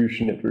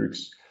distribution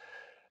networks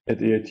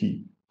at AIT.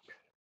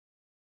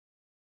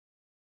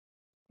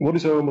 What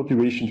is our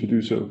motivation to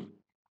do so?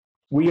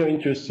 We are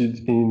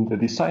interested in the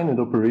design and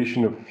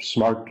operation of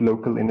smart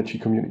local energy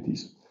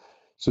communities.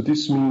 So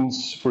this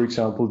means, for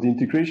example, the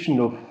integration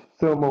of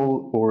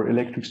thermal or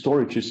electric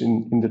storages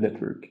in the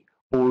network,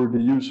 or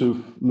the use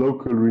of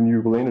local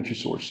renewable energy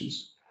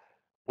sources,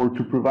 or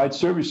to provide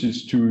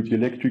services to the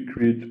electric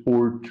grid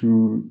or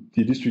to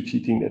the district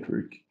heating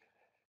network.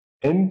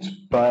 And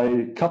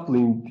by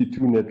coupling the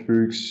two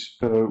networks,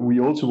 we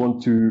also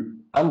want to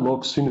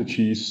unlock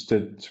synergies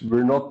that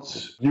were not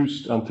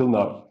used until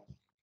now.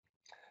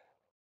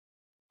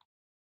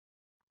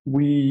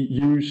 We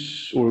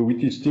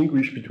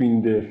distinguish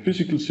between the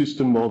physical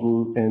system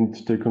model and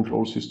the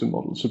control system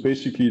model. So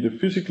basically the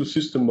physical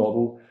system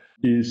model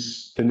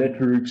is the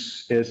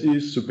networks as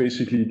is, so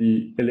basically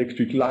the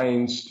electric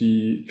lines,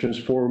 the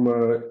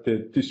transformer,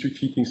 the district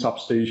heating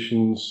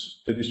substations,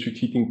 the district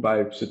heating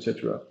pipes,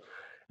 etc.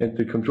 And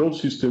the control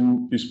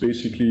system is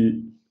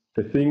basically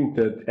the thing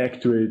that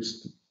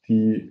actuates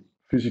the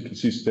physical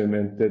system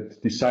and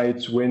that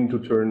decides when to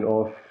turn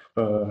off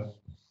a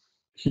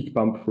heat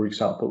pump, for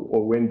example,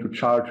 or when to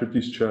charge or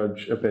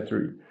discharge a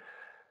battery.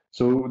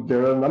 So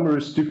there are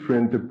numerous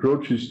different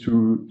approaches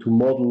to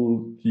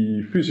model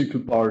the physical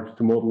part,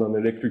 to model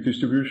an electric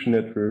distribution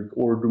network,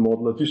 or to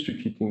model a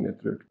district heating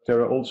network.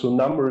 There are also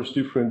numerous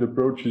different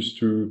approaches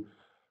to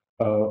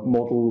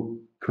model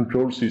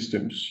control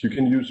systems. You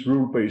can use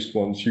rule-based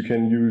ones. You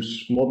can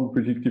use model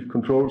predictive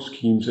control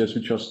schemes, as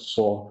we just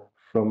saw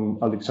from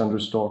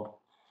Alexander's talk.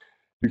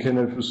 You can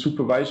have a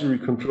supervisory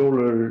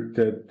controller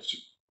that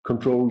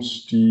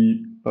controls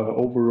the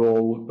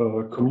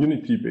overall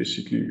community,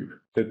 basically,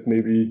 that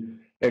maybe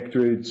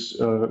actuates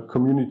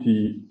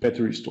community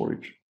battery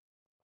storage.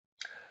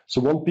 So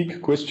one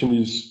big question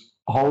is,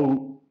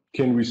 how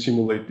can we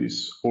simulate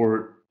this,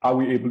 or are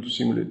we able to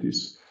simulate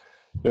this?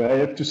 I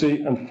have to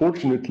say,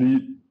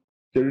 unfortunately,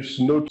 there is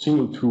no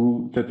single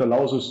tool that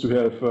allows us to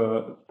have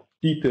a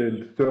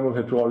detailed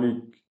thermal-hydraulic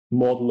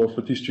model of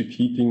a district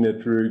heating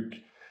network,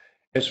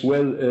 as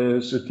well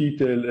as a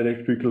detailed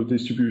electrical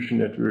distribution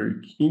network,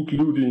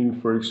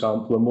 including, for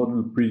example, a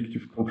model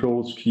predictive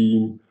control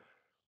scheme,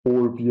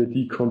 or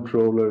BID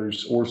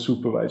controllers, or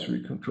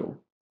supervisory control.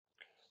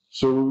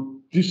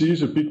 So this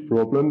is a big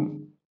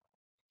problem,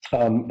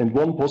 and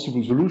one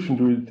possible solution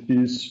to it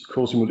is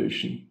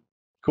co-simulation.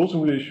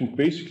 Co-simulation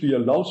basically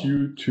allows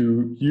you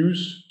to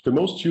use the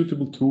most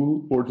suitable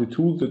tool, or the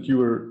tool that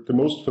you are the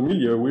most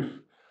familiar with,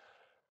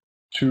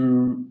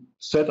 to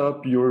set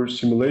up your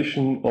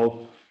simulation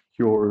of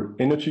your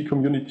energy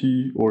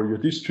community, or your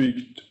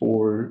district,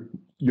 or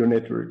your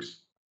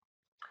networks.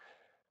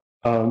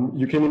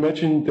 You can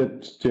imagine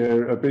that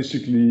there are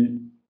basically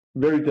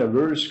very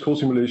diverse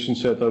co-simulation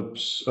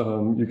setups.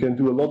 You can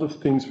do a lot of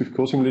things with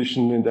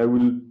co-simulation, and I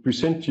will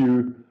present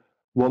you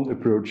one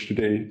approach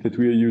today that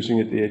we are using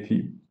at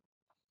AIT.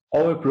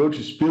 Our approach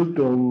is built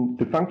on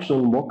the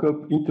functional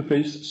mockup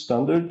interface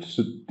standard.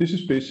 So this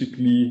is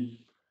basically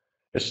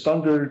a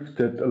standard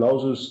that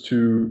allows us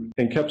to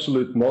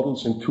encapsulate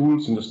models and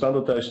tools in a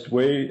standardized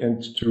way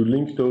and to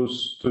link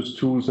those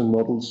tools and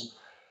models.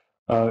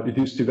 It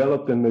is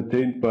developed and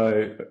maintained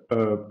by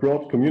a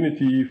broad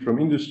community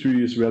from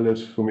industry as well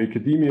as from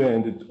academia,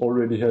 and it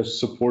already has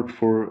support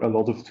for a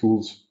lot of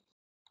tools.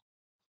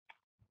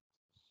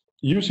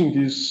 Using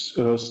this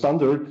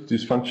standard,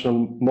 this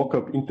functional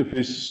mockup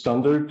interface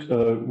standard,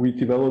 we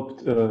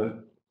developed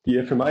the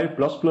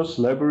FMI++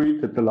 library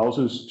that allows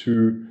us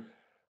to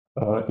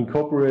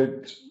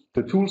incorporate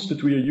the tools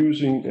that we are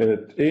using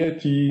at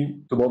AIT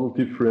to model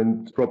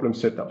different problem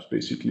setups,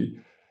 basically.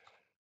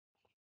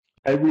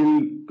 I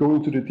will go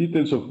into the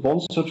details of one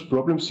such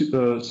problem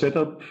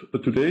setup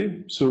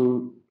today.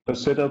 So a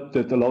setup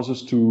that allows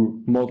us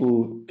to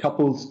model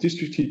coupled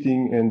district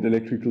heating and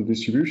electrical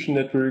distribution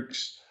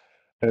networks,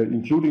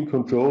 including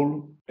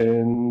control.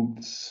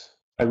 And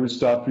I will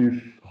start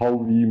with how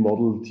we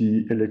model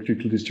the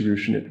electrical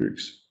distribution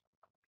networks.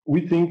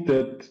 We think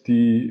that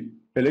the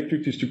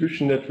electric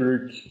distribution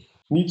network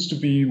needs to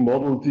be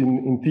modeled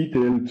in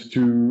detail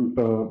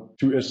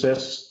to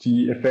assess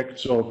the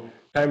effects of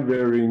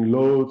time-varying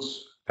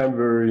loads,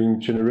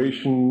 time-varying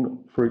generation,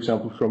 for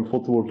example, from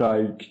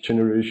photovoltaic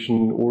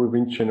generation or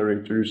wind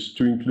generators,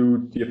 to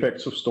include the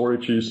effects of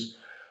storages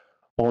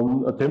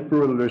on a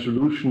temporal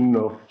resolution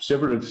of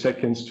several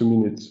seconds to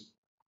minutes.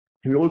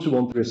 We also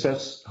want to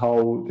assess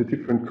how the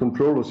different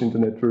controllers in the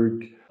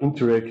network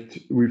interact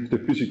with the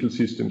physical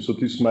system. So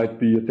this might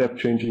be a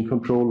depth-changing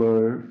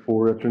controller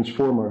for a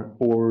transformer,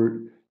 or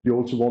you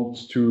also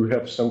want to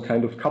have some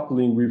kind of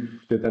coupling with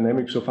the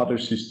dynamics of other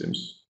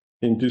systems.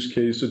 In this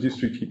case, a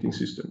district heating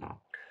system.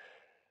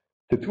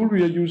 The tool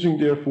we are using,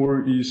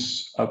 therefore,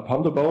 is a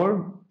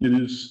Pandabauer. It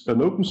is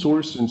an open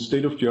source and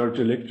state-of-the-art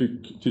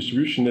electric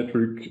distribution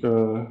network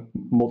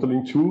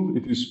modeling tool.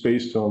 It is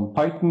based on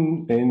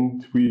Python,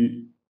 and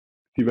we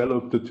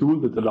developed a tool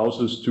that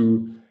allows us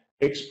to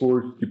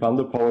export the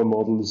Pandabauer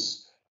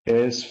models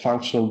as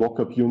functional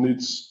mockup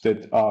units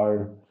that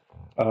are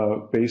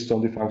based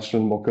on the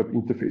functional mockup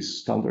interface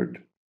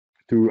standard,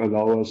 to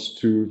allow us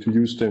to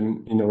use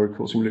them in our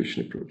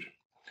co-simulation approach.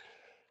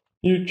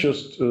 Here,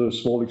 just a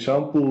small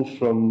example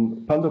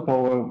from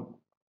Pandabauer.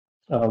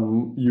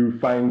 You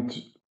find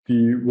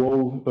the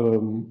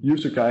whole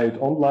user guide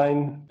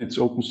online. It's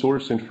open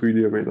source and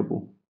freely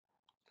available.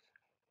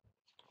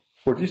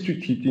 For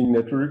district heating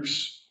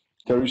networks,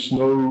 there is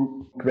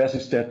no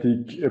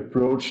quasi-static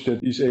approach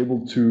that is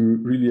able to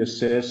really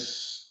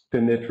assess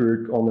the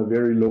network on a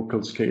very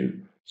local scale.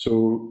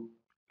 So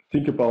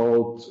think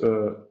about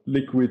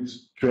liquid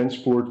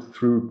transport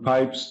through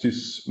pipes.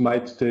 This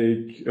might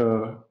take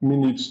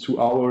minutes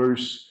to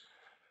hours,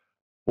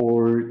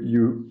 or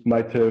you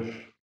might have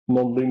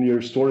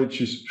nonlinear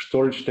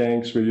storage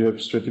tanks where you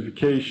have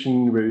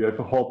stratification, where you have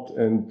a hot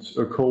and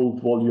a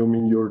cold volume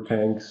in your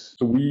tanks.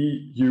 So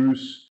we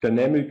use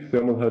dynamic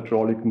thermal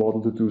hydraulic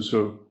model to do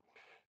so.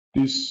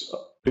 This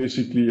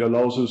basically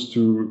allows us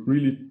to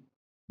really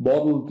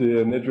model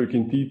the network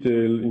in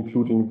detail,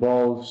 including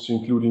valves,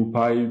 including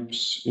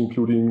pipes,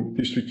 including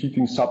district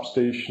heating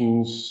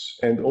substations,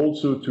 and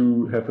also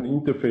to have an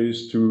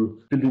interface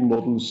to building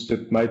models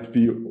that might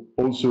be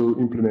also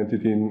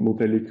implemented in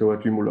Modelica or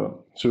Dumula.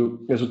 So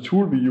as a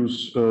tool, we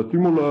use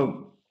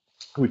Dumula,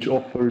 which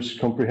offers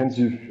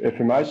comprehensive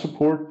FMI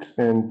support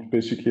and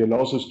basically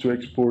allows us to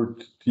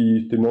export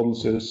the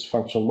models as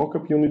functional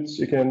mockup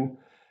units again.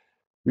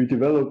 We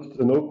developed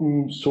an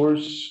open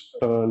source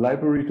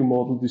library to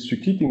model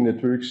district heating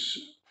networks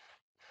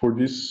for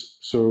this.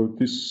 So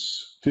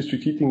this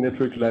district heating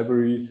network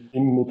library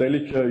in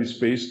Modelica is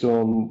based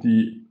on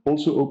the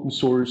also open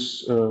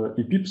source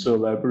EPIPSA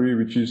library,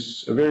 which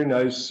is a very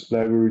nice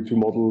library to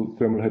model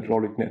thermal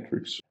hydraulic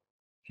networks.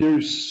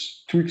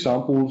 Here's two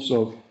examples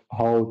of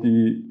how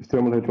the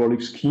thermal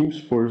hydraulic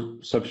schemes for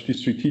such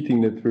district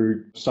heating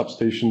network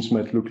substations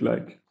might look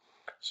like.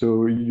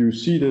 So you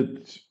see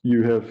that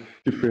you have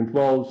different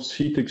valves,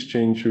 heat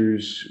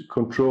exchangers,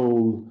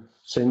 control,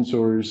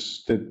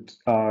 sensors that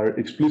are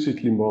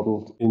explicitly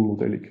modeled in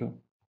Modelica.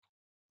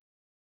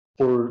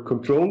 For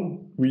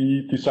control,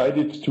 we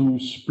decided to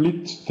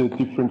split the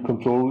different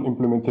control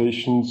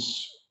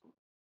implementations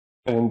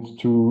and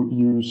to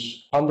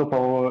use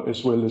underpower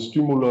as well as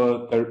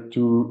Stimula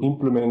to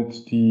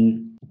implement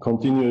the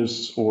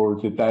continuous or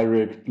the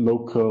direct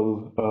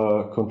local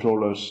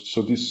controllers.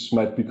 So this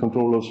might be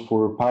controllers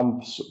for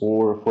pumps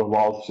or for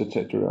valves,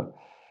 etc.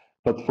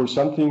 But for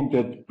something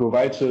that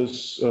provides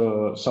us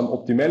some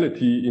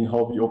optimality in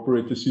how we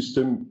operate the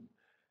system,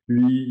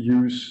 we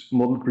use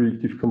model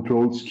predictive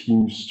control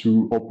schemes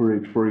to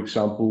operate, for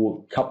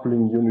example,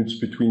 coupling units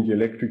between the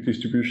electric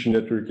distribution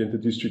network and the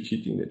district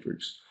heating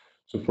networks.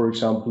 So, for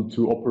example,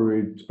 to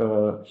operate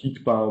a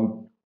heat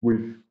pump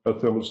with a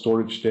thermal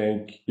storage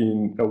tank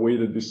in a way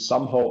that is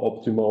somehow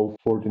optimal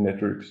for the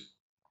networks.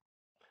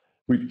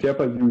 We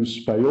thereby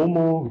use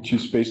Biomo, which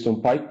is based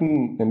on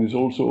Python and is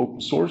also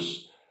open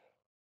source.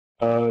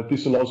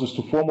 This allows us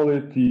to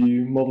formulate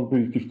the model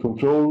predictive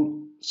control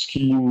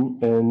scheme,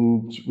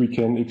 and we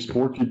can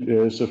export it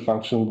as a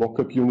functional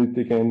mockup unit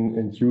again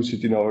and use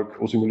it in our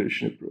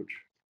co-simulation approach.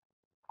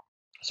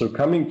 So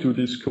coming to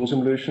this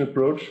co-simulation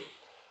approach,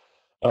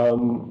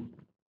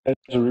 as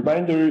a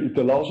reminder, it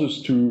allows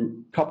us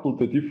to couple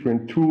the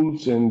different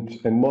tools and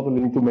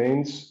modeling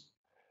domains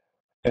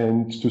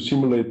and to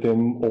simulate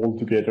them all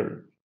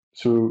together.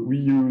 So we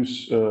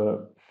use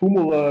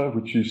Fumula,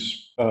 which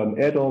is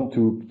an add-on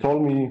to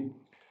Ptolemy.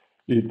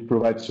 It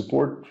provides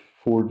support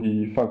for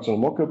the functional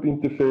mockup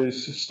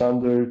interface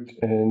standard,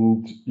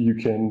 and you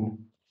can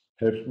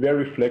have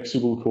very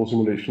flexible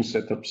co-simulation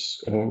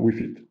setups with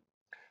it.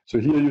 So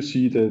here you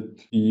see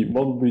that the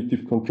model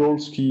predictive control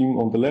scheme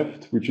on the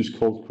left, which is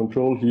called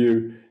control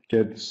here,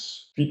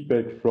 gets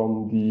feedback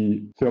from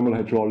the thermal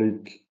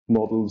hydraulic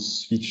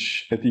models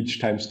at each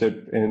time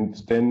step,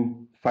 and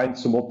then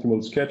finds some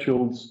optimal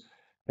schedules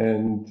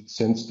and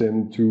sends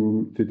them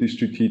to the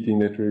district heating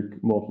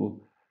network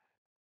model.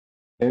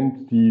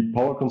 And the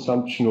power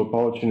consumption or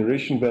power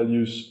generation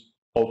values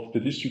of the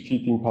district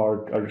heating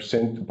part are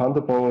sent to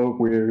PandaPower,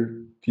 where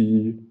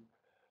the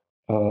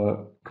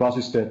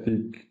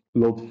quasi-static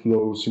load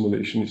flow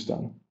simulation is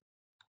done.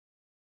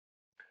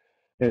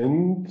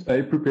 And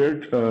I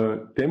prepared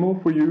a demo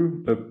for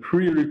you, a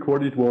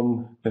pre-recorded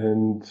one,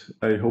 and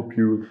I hope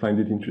you find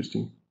it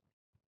interesting.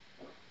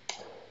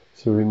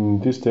 So in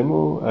this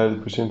demo, I'll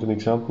present an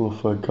example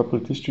of a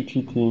coupled district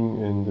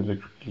heating and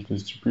electrical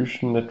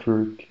distribution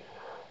network.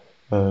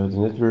 The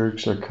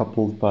networks are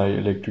coupled by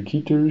electric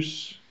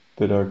heaters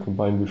that are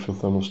combined with a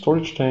thermal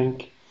storage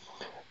tank,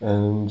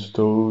 and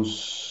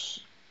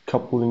those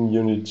coupling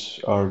units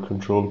are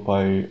controlled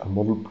by a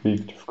model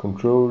predictive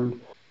control.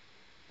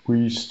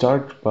 We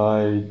start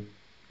by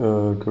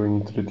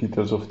going into the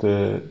details of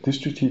the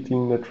district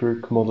heating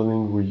network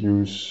modeling. We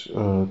use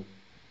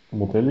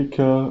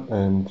Modelica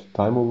and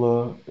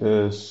Daimler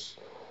as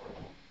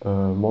a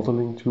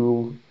modeling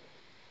tool.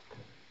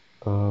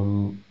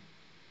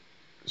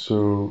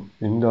 So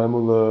in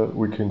Daimler,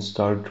 we can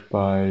start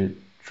by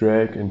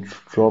drag and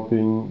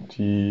dropping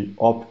the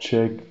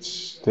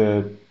objects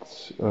that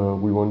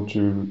we want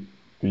to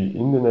be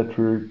in the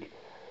network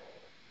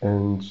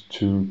and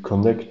to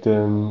connect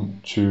them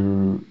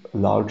to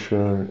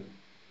larger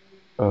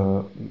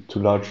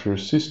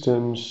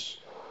systems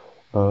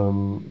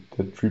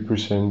that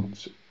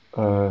represent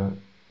a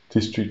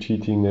district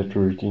heating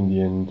network. In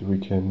the end, we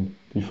can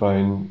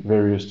define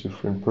various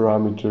different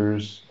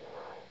parameters,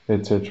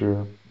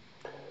 etc.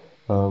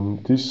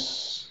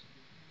 This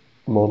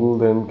model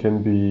then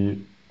can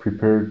be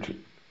prepared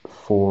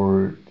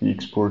for the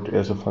export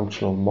as a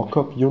functional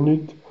mockup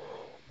unit.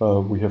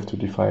 We have to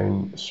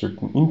define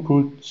certain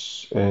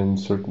inputs and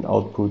certain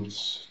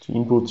outputs. The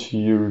inputs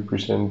here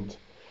represent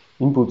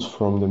inputs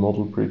from the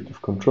model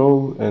predictive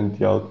control, and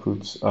the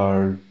outputs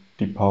are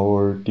the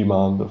power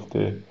demand of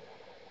the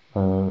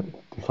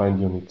defined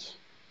units.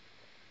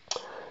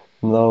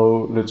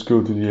 Now let's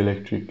go to the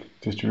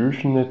electric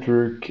distribution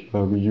network.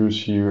 We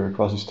use here a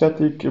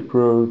quasi-static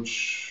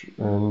approach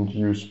and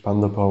use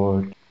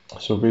PandaPower.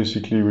 So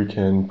basically we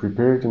can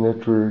prepare the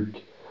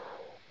network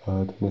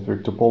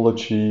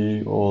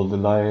topology, all the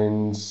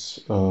lines,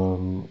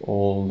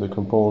 all the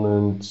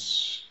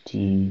components,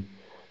 the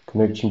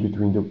connection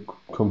between the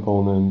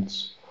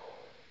components,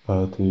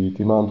 the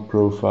demand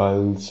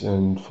profiles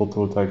and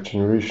photovoltaic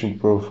generation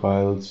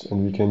profiles,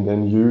 and we can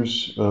then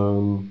use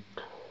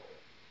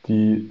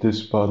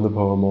this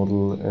PandaPower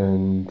model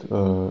and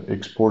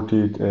export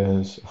it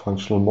as a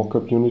functional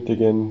mockup unit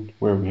again,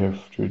 where we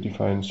have to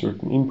define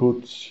certain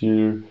inputs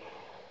here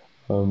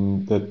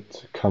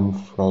that come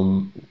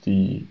from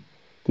the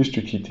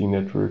district heating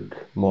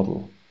network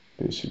model,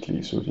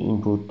 basically. So the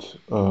input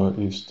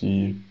is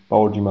the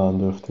power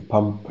demand of the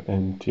pump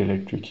and the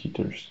electric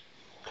heaters.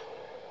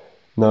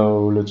 Now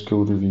let's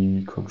go to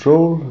the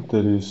control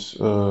that is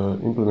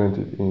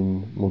implemented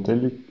in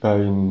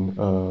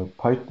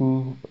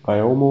Python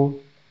Biomo.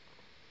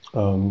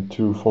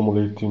 to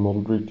formulate the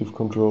model predictive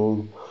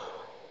control.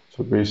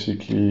 So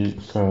basically,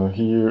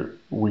 here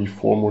we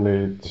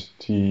formulate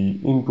the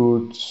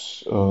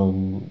inputs,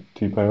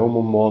 the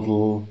biome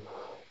model,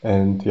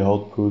 and the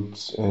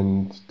outputs,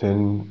 and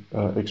then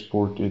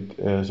export it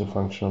as a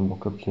functional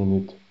mockup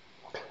unit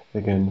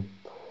again.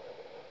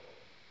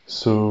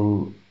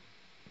 So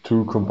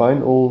to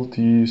combine all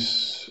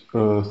these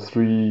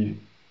three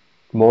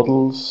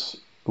models,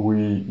 we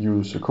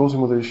use a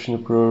co-simulation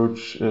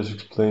approach, as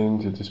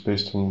explained. It is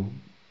based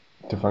on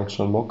the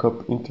functional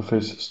mockup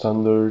interface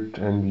standard,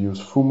 and we use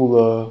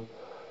Fumula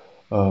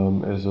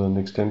as an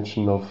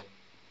extension of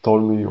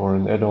Tolmi, or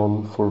an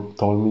add-on for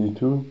Tolmi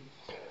too.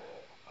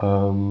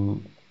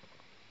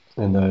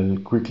 And I'll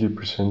quickly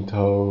present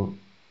how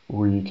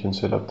we can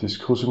set up this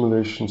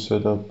co-simulation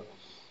setup.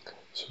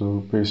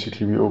 So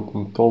basically we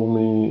open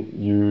Tolmi,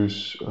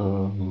 use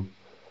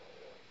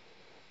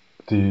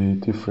the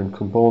different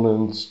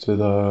components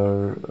that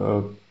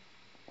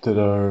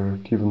are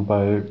given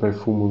by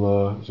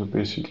Fumula. So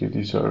basically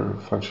these are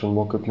functional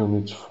mockup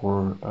units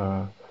for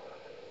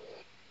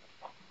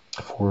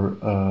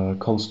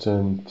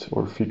constant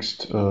or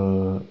fixed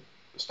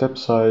step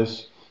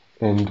size,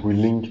 and we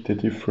link the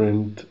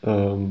different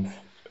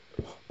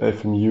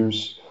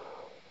FMUs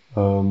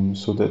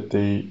so that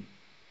they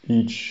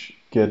each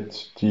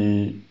get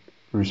the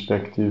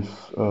respective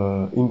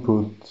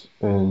input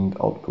and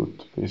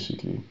output,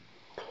 basically.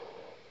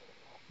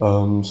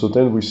 So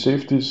then we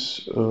save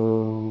this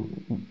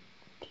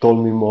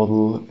Tolmi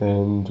model,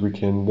 and we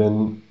can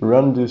then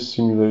run this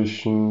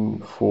simulation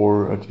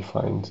for a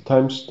defined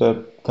time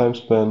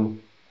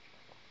span.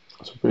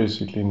 So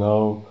basically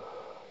now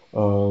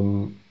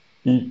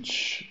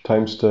each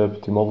time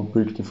step, the model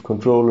predictive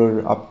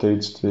controller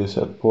updates the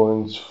set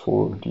points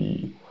for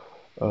the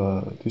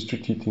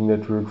district heating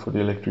network for the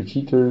electric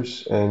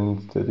heaters,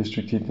 and the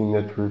district heating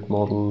network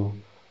model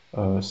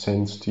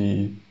sends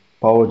the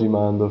power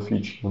demand of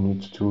each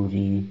unit to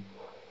the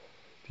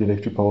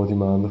electric power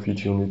demand of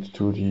each unit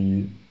to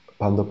the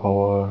Panda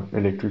Power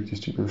electric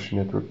distribution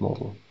network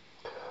model.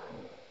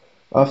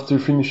 After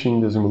finishing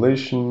the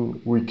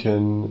simulation, we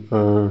can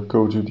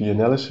go to the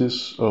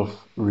analysis of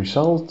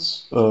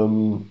results.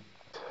 As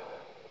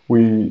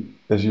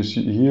you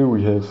see here,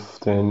 we have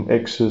then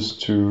access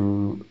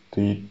to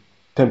the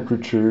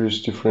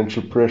temperatures,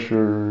 differential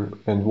pressure,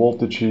 and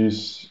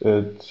voltages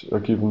at a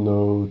given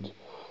node,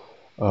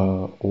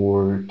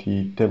 or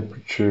the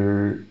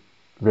temperature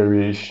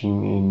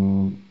variation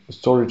in a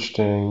storage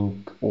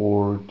tank,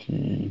 or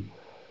the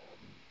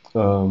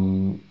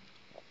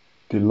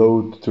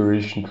load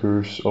duration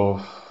curves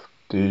of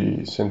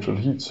the central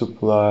heat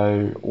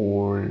supply,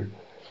 or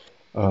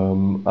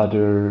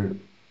other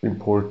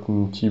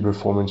important key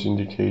performance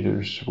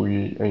indicators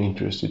we are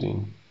interested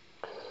in.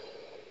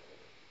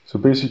 So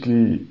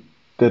basically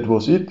that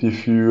was it.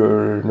 If you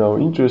are now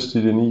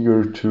interested and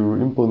eager to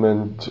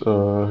implement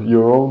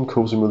your own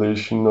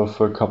co-simulation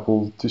of a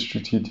coupled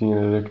district heating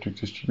and electric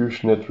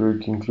distribution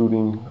network,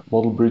 including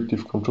model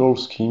predictive control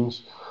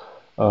schemes,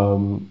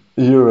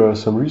 here are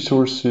some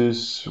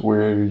resources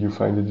where you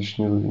find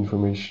additional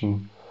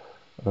information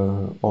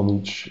on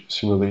each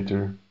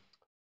simulator.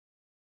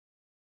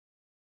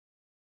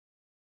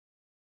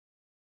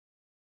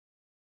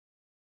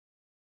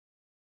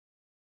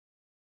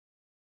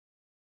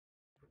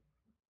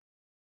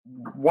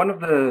 One of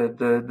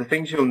the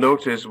things you'll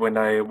notice when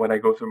I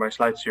go through my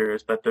slides here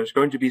is that there's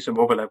going to be some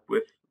overlap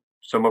with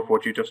some of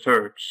what you just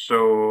heard.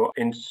 So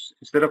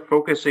instead of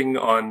focusing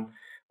on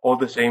all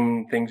the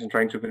same things and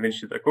trying to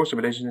convince you that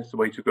co-simulation is the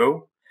way to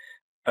go,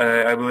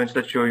 I will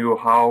instead show you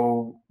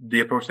how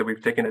the approach that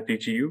we've taken at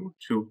DTU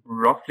to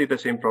roughly the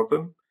same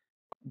problem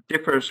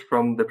differs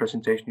from the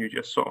presentation you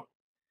just saw.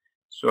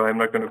 So I'm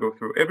not going to go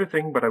through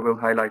everything, but I will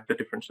highlight the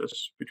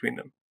differences between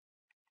them.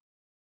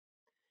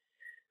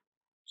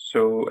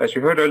 So as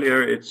you heard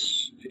earlier,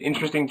 it's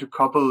interesting to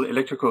couple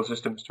electrical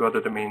systems to other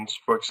domains.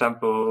 For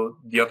example,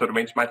 the other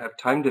domains might have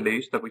time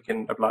delays that we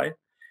can apply,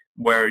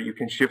 where you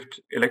can shift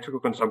electrical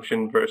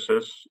consumption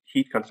versus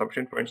heat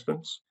consumption, for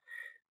instance.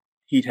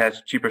 Heat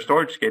has cheaper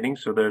storage scaling,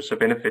 so there's a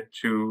benefit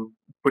to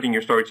putting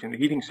your storage in the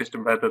heating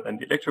system rather than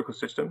the electrical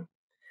system.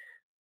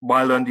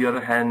 While on the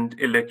other hand,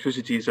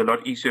 electricity is a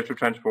lot easier to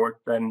transport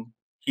than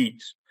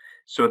heat.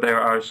 So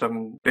there are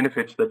some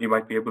benefits that you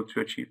might be able to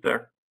achieve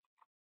there.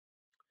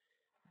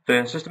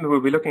 The system that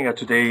we'll be looking at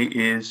today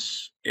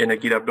is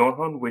EnergyVille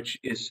Nordhorn, which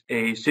is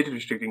a city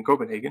district in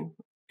Copenhagen.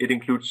 It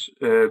includes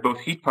both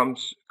heat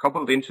pumps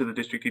coupled into the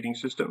district heating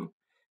system.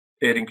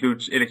 It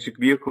includes electric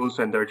vehicles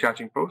and their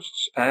charging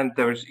posts, and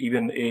there's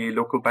even a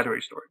local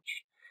battery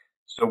storage.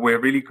 So we're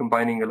really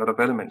combining a lot of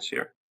elements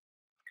here.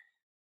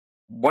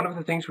 One of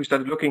the things we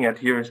started looking at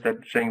here is that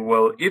saying,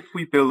 well, if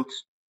we built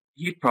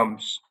heat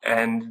pumps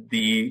and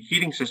the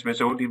heating system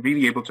is only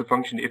really able to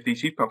function if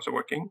these heat pumps are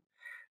working,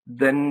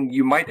 then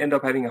you might end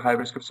up having a high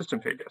risk of system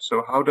failure.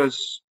 So how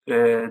does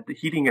the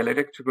heating and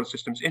electrical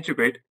systems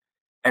integrate,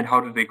 and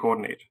how do they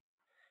coordinate?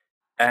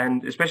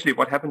 And especially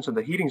what happens on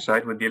the heating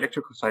side when the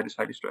electrical side is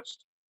highly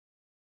stressed.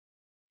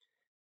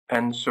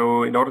 And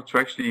so in order to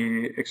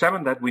actually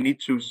examine that, we need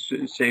to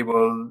say,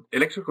 well,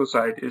 electrical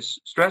side is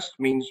stressed,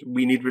 means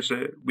we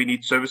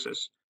need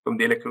services from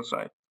the electrical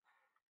side.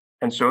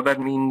 And so that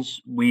means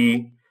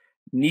we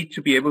need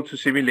to be able to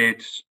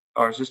simulate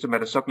our system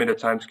at a sub-minute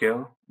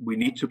timescale. We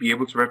need to be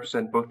able to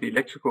represent both the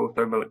electrical,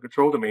 thermal, and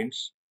control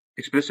domains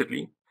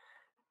explicitly.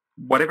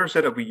 Whatever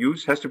setup we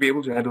use has to be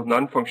able to handle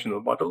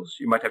non-functional models.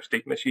 You might have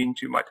state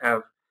machines, you might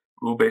have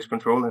rule-based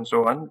control, and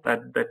so on.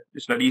 That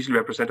is not easily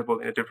representable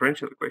in a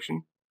differential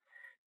equation.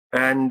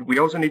 And we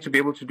also need to be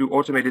able to do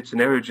automated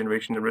scenario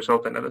generation and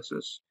result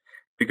analysis.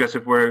 Because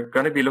if we're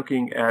going to be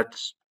looking at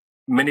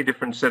many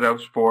different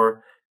setups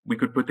for, we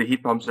could put the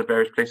heat pumps at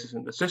various places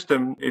in the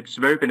system, it's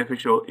very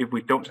beneficial if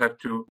we don't have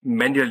to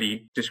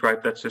manually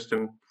describe that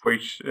system for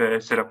each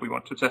setup we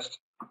want to test.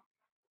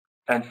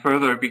 And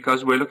further,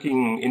 because we're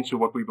looking into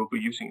what we will be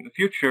using in the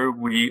future,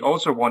 we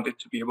also want it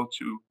to be able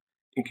to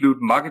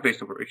include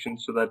market-based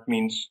operations. So that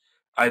means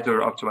either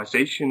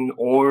optimization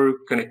or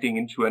connecting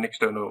into an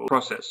external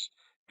process,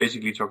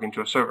 basically talking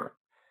to a server.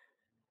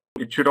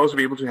 It should also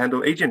be able to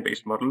handle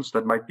agent-based models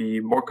that might be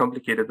more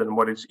complicated than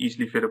what is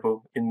easily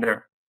fitable in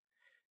there.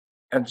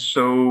 And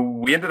so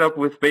we ended up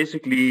with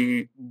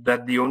basically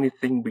that the only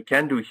thing we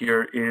can do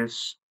here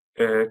is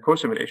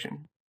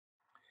co-simulation.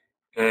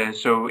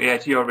 So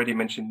AIT already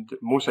mentioned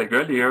MOSAIK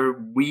earlier.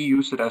 We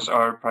use it as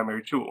our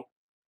primary tool.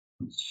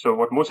 So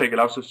what MOSAIK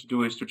allows us to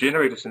do is to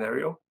generate a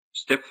scenario,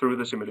 step through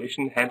the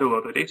simulation, handle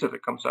all the data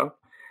that comes out,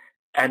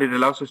 and it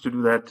allows us to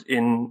do that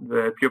in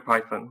the pure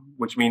Python,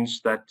 which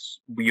means that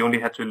we only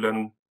had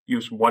to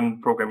use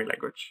one programming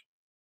language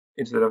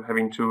instead of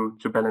having to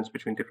balance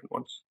between different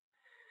ones.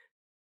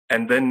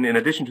 And then in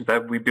addition to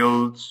that, we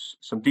build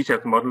some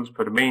detailed models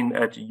per domain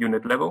at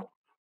unit level.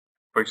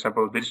 For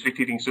example, the district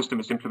heating system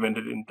is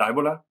implemented in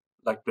Daimler,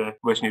 like the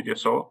version you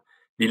just saw.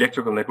 The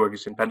electrical network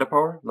is in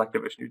PandaPower, like the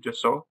version you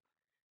just saw.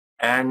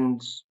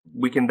 And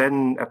we can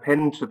then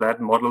append to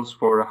that models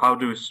for how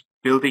does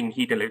building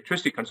heat and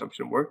electricity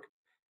consumption work?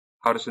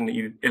 How does an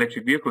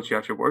electric vehicle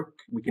charger work?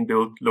 We can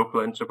build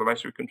local and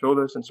supervisory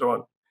controllers and so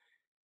on.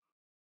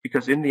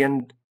 Because in the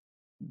end,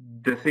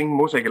 the thing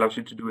MOSAIK allows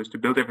you to do is to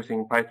build everything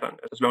in Python.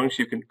 As long as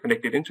you can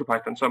connect it into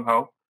Python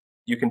somehow,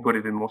 you can put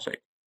it in MOSAIK.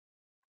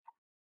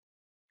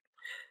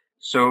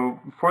 So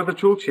for the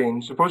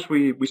toolchain, suppose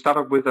we start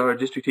up with our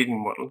district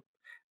heating model.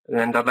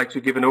 And I'd like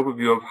to give an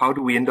overview of how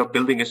do we end up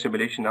building a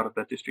simulation out of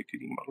that district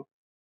heating model.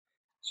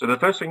 So the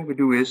first thing we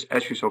do is,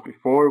 as you saw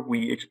before,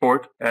 we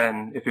export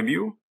an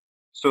FMU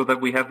so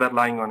that we have that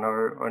lying on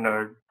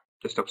our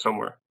desktop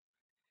somewhere.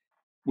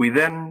 We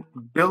then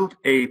build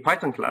a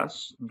Python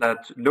class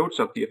that loads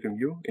up the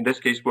FMU. In this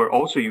case, we're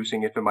also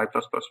using FMI++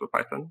 for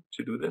Python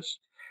to do this.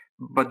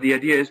 But the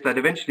idea is that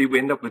eventually we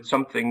end up with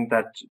something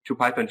that to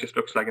Python just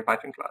looks like a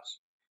Python class.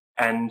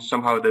 And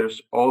somehow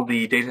there's all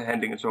the data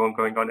handling and so on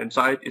going on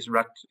inside is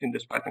wrapped in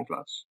this Python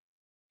class.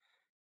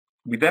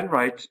 We then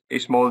write a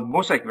small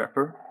MOSAIK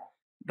wrapper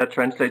that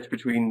translates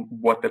between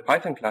what the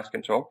Python class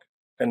can talk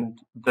and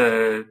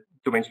the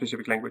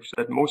domain-specific language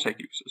that MOSAIK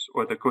uses,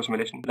 or the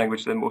co-simulation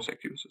language that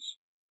MOSAIK uses.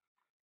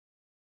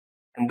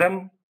 And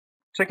then,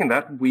 second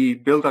that, we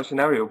build our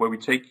scenario where we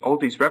take all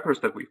these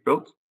wrappers that we've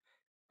built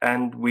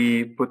and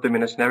we put them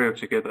in a scenario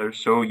together.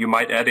 So you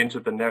might add into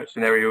the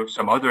scenario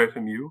some other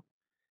FMU.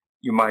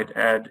 You might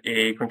add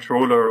a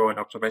controller or an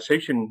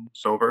optimization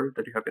solver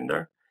that you have in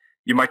there.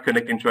 You might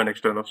connect into an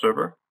external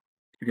server.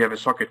 If you have a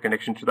socket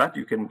connection to that,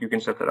 you can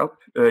set that up.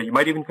 You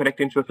might even connect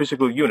into a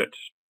physical unit.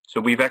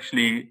 So we've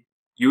actually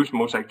used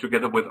MOSAIK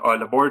together with our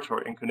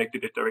laboratory and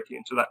connected it directly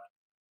into that.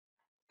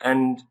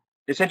 And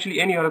essentially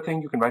any other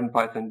thing you can write in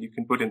Python, you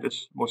can put in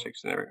this MOSAIK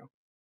scenario.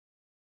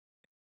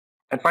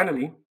 And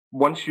finally,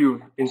 once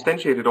you've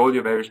instantiated all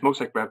your various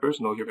MOSAIK wrappers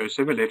and all your various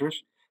simulators,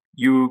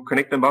 you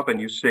connect them up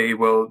and you say,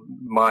 well,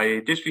 my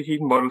district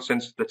heating model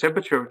sends the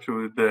temperature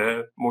to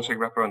the MOSAIK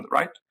wrapper on the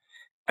right.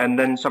 And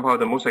then somehow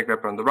the MOSAIK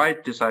wrapper on the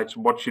right decides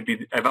what should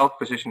be a valve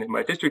position in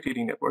my district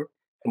heating network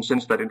and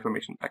sends that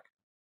information back.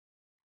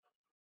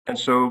 And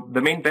so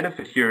the main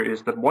benefit here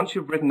is that once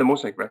you've written the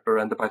MOSAIK wrapper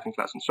and the Python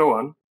class and so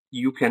on,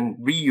 you can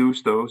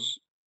reuse those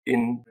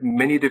in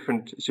many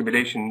different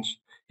simulations.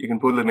 You can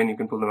pull them in, you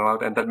can pull them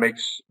out, and that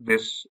makes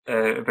this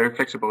a very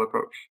flexible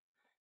approach.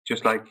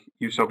 Just like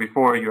you saw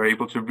before, you're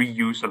able to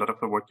reuse a lot of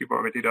the work you've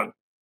already done.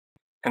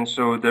 And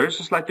so there is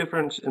a slight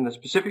difference in the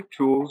specific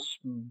tools,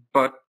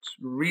 but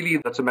really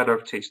that's a matter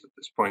of taste at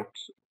this point.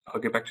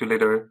 I'll get back to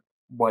later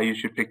why you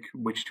should pick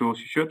which tools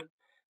you should.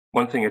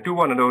 One thing I do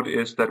want to note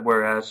is that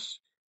whereas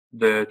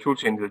the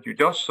toolchain that you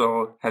just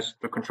saw has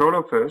the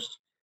controller first,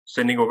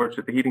 sending over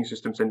to the heating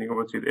system, sending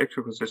over to the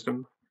electrical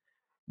system,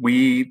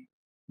 we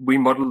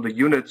model the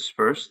units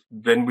first,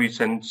 then we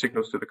send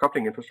signals to the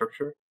coupling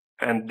infrastructure,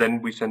 and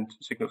then we send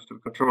signals to the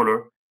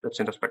controller that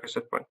send us back a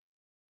set point.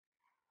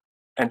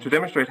 And to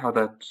demonstrate how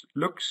that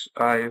looks,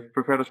 I've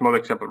prepared a small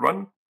example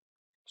run.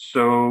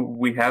 So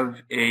we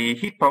have a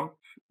heat pump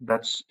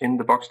that's in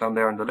the box down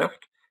there on the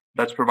left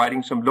that's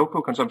providing some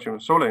local consumption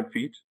of solar and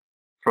feed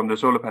from the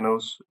solar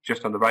panels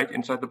just on the right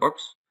inside the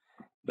box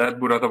that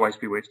would otherwise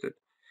be wasted.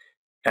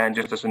 And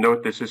just as a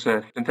note, this is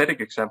a synthetic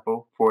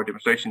example for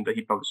demonstration. The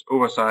heat pump is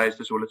oversized,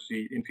 the solar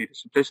in-feed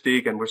is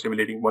simplistic, and we're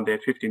simulating 1 day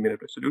at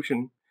 15-minute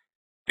resolution,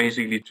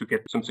 basically to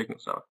get some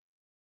signals out.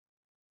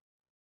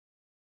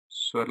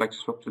 So I'd like to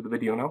swap to the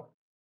video now.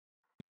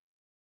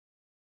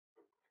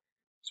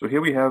 So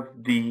here we have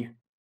the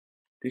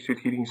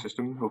district heating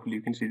system. Hopefully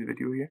you can see the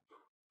video here.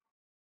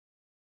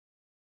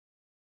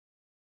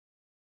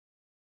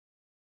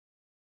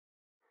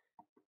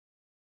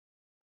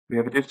 We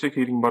have a district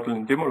heating model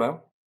in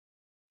DemoLab.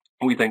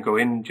 We then go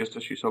in, just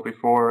as you saw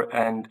before,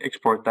 and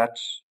export that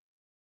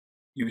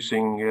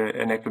using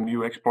an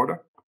FMU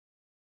exporter.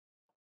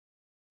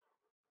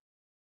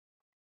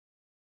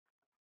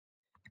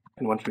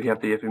 And once we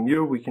have the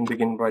FMU, we can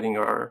begin writing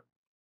our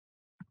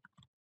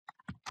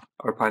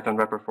Python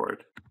wrapper for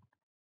it.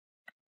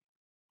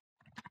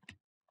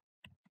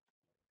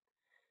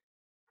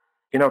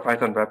 In our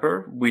Python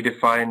wrapper, we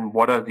define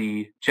what are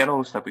the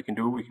channels that we can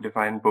do. We can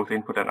define both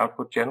input and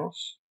output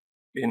channels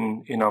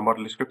in our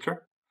model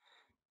descriptor.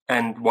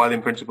 And while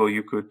in principle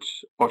you could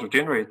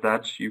auto-generate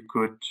that, you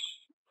could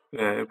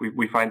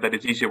we find that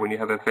it's easier when you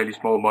have a fairly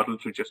small model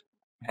to just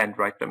hand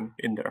write them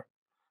in there.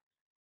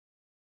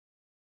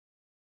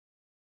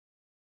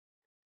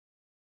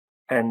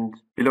 And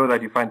below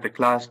that you find the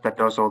class that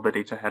does all the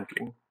data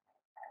handling.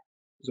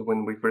 So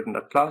when we've written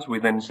that class, we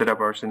then set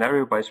up our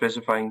scenario by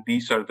specifying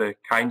these are the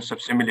kinds of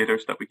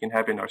simulators that we can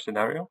have in our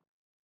scenario.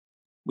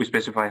 We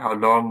specify how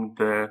long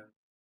the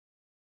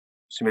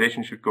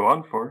simulation should go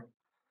on for.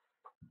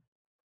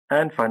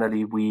 And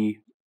finally, we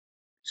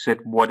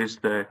set what is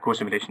the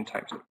co-simulation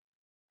time step.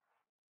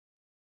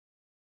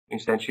 We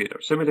instantiate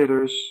our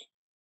simulators.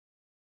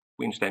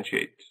 We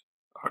instantiate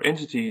our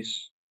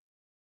entities.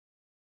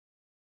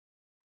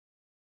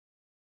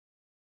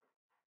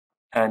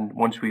 And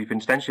once we've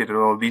instantiated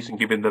all these and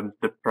given them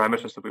the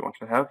parameters that we want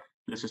to have,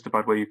 this is the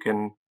part where you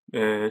can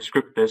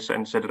script this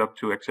and set it up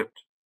to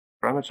accept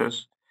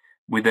parameters.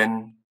 We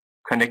then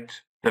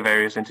connect the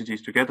various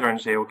entities together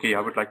and say, okay,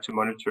 I would like to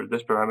monitor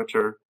this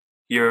parameter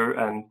here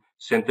and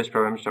send this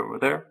parameter over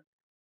there.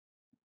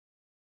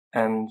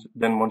 And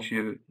then once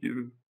you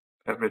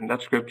have written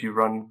that script, you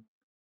run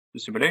the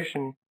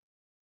simulation.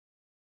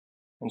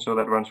 And so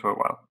that runs for a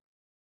while.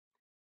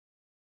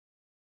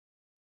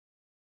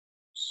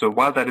 So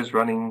while that is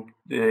running,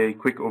 a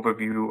quick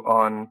overview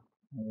on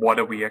what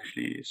are we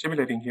actually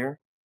simulating here.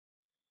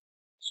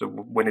 So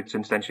when it's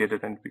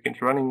instantiated and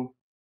begins running,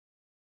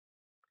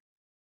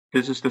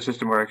 this is the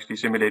system we're actually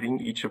simulating.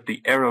 Each of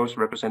the arrows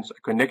represents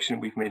a connection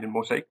we've made in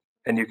MOSAIK,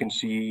 and you can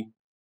see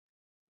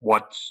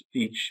what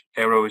each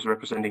arrow is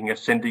representing as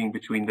sending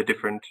between the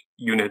different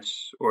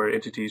units or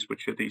entities,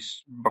 which are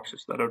these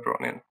boxes that are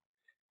drawn in.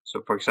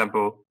 So for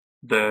example,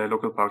 the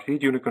local power to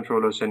heat unit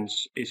controller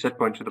sends a set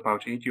point to the power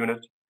to heat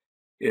unit,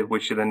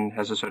 which then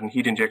has a certain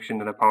heat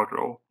injection and a power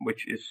draw,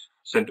 which is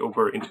sent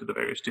over into the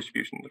various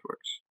distribution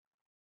networks.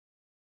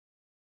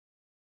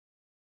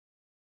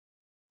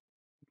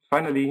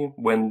 Finally,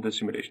 when the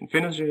simulation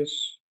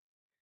finishes,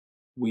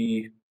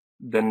 we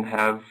then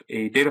have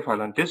a data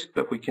file on disk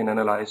that we can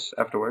analyze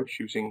afterwards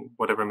using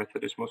whatever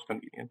method is most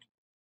convenient.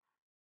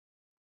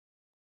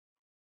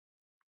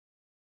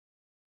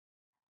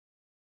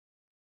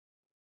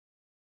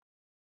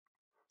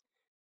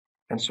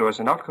 And so as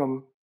an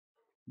outcome,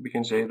 we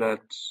can say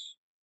that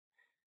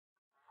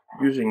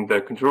using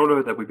the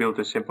controller that we built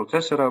a simple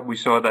test setup, we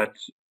saw that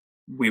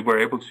we were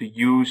able to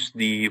use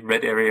the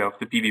red area of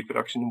the PV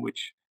production,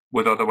 which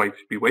would otherwise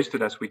be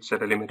wasted as we'd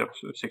set a limit of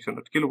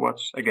 600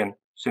 kilowatts. Again,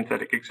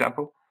 synthetic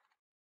example.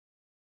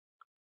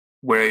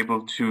 We're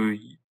able to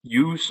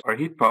use our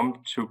heat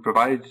pump to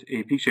provide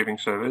a peak shaving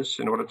service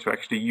in order to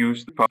actually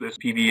use this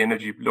PV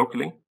energy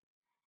locally.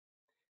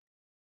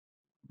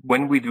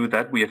 When we do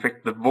that, we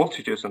affect the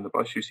voltages on the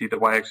bus. You see the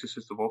y-axis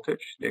is the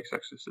voltage, the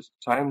x-axis is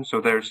the time.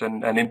 So there's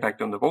an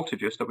impact on the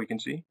voltages that we can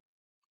see.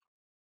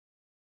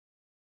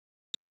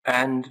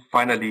 And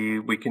finally,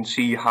 we can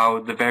see how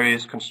the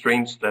various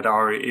constraints that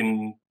are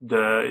in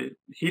the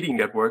heating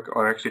network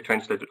are actually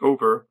translated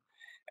over.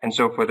 And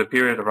so for the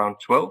period around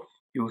 12,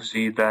 you'll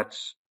see that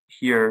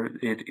here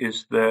it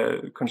is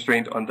the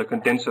constraint on the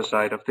condenser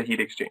side of the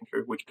heat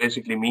exchanger, which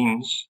basically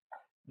means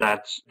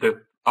that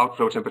the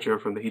outflow temperature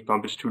from the heat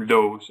pump is too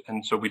low,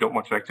 and so we don't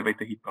want to activate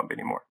the heat pump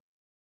anymore.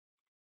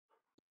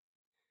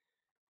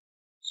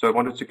 So I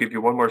wanted to give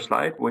you one more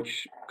slide,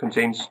 which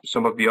contains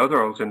some of the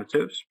other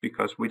alternatives,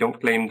 because we don't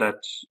claim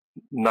that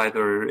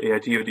neither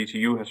AIT or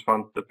DTU has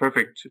found the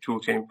perfect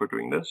toolchain for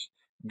doing this.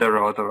 There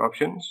are other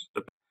options.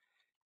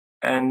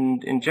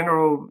 And in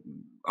general,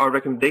 our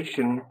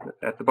recommendation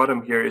at the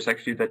bottom here is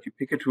actually that you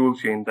pick a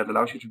toolchain that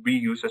allows you to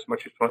reuse as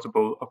much as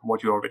possible of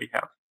what you already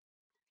have.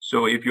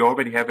 So if you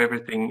already have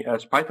everything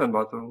as Python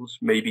modules,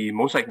 maybe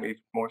MOSAIK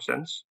makes more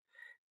sense.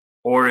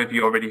 Or if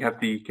you already have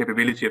the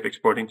capability of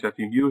exporting to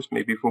FMUs,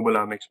 maybe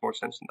Formula makes more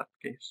sense in that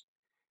case.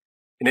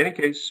 In any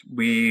case,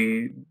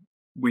 we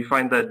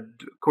find that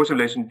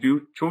co-simulation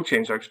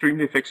toolchains are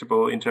extremely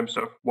flexible in terms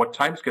of what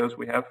timescales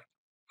we have,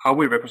 how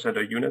we represent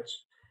our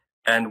units,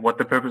 and what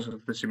the purpose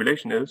of the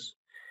simulation is.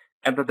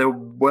 and that they're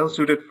well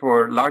suited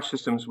for large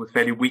systems with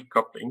fairly weak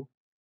coupling,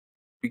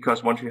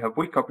 because once you have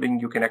weak coupling,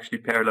 you can actually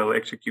parallel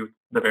execute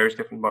the various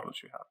different models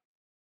you have.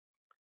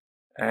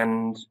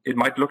 And it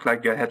might look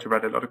like I had to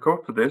write a lot of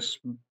code for this,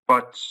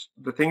 but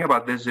the thing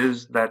about this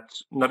is that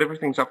not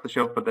everything's off the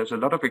shelf, but there's a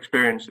lot of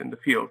experience in the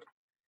field.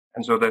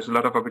 And so there's a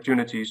lot of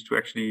opportunities to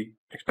actually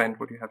expand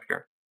what you have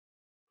here.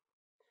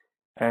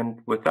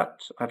 And with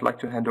that, I'd like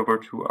to hand over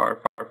to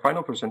our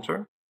final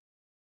presenter,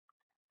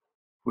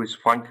 who is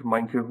Frank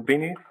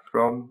Meinke-Hubeni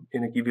from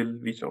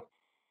EnergyVille VITO.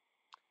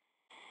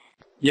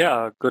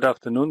 Yeah, good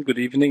afternoon, good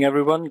evening,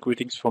 everyone.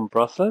 Greetings from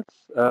Brussels.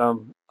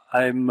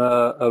 I'm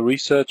a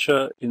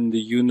researcher in the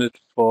unit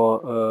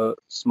for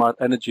smart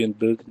energy and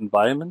built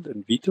environment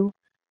in VITO,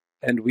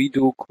 and we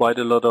do quite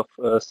a lot of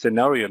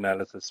scenario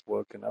analysis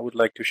work. And I would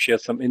like to share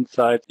some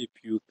insight if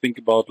you think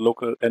about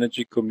local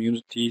energy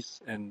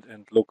communities and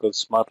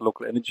smart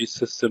local energy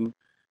system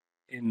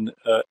in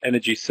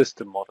energy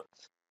system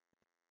models.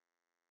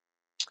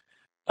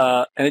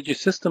 Energy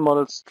system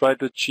models try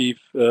to achieve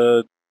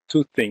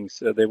two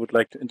things. They would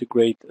like to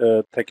integrate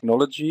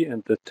technology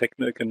and the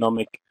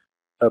techno-economic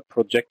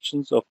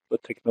projections of the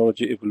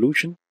technology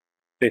evolution.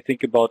 They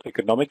think about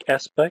economic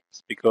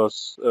aspects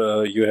because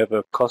you have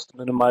a cost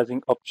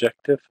minimizing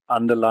objective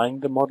underlying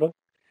the model.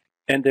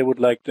 And they would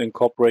like to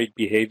incorporate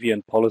behavior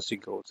and policy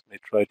goals. They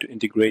try to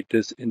integrate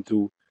this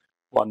into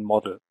one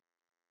model.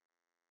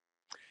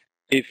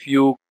 If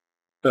you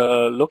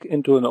look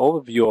into an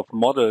overview of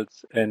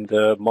models, and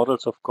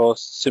models, of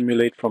course,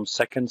 simulate from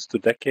seconds to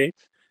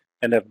decades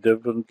and have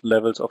different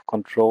levels of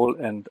control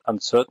and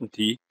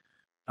uncertainty.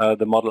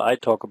 The model I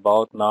talk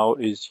about now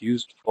is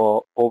used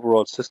for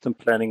overall system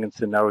planning and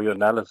scenario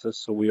analysis.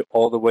 So we're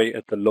all the way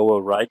at the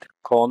lower right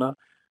corner.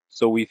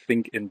 So we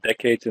think in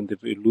decades in the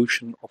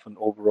evolution of an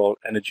overall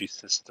energy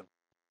system.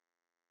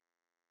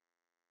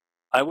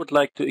 I would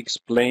like to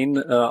explain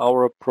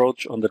our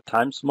approach on the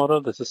times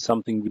model. This is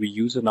something we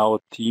use in our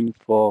team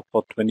for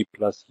 20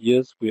 plus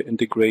years. We're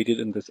integrated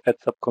in this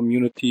ETSAP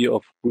community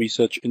of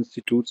research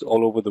institutes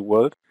all over the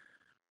world.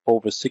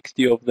 Over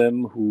 60 of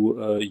them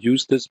who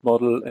use this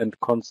model and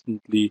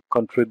constantly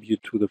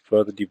contribute to the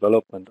further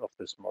development of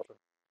this model.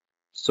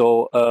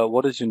 So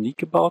what is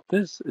unique about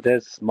this? It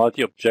has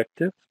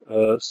multi-objective.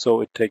 So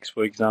it takes,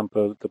 for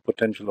example, the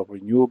potential of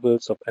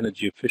renewables, of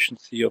energy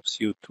efficiency, of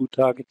CO2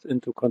 targets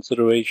into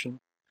consideration.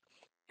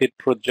 It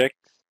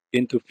projects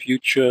into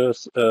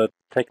futures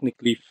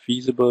technically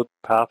feasible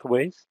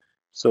pathways.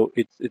 So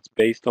it's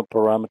based on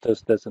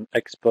parameters that an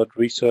expert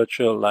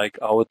researcher like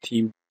our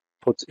team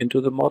puts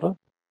into the model.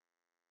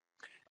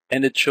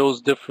 And it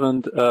shows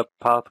different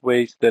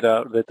pathways that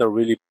are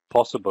really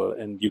possible,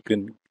 and you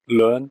can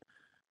learn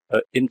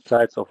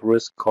insights of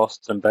risk,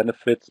 costs, and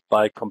benefits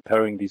by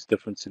comparing these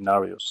different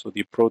scenarios. So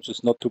the approach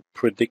is not to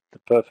predict the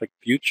perfect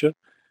future,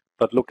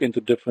 but look into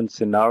different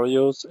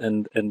scenarios,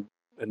 and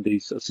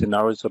these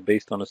scenarios are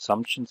based on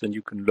assumptions, and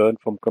you can learn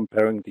from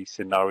comparing these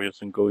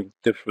scenarios and going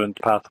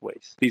different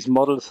pathways. These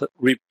models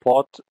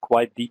report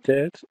quite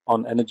detailed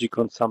on energy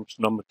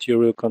consumption, on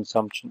material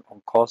consumption,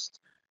 on costs,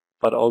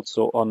 but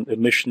also on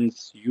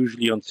emissions,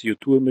 usually on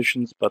CO2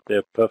 emissions, but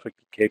they're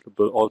perfectly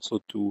capable also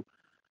to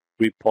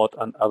report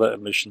on other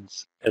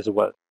emissions as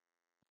well.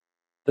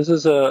 This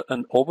is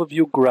an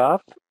overview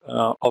graph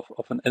of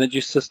an energy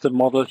system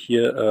model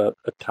here,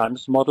 a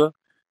times model.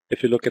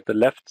 If you look at the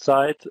left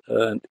side,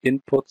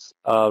 inputs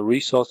are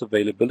resource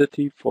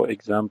availability, for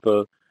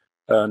example,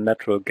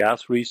 natural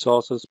gas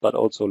resources, but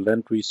also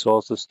land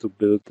resources to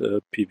build a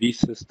PV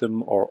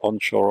system or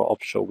onshore or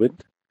offshore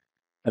wind.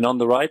 And on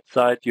the right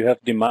side, you have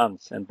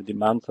demands, and the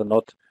demands are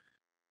not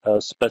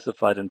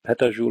specified in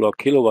petajoule or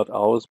kilowatt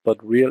hours,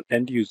 but real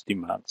end-use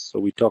demands. So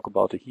we talk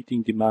about a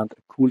heating demand,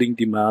 a cooling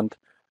demand,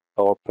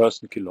 or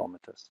person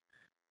kilometers.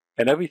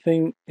 And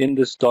everything in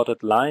this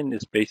dotted line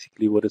is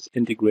basically what is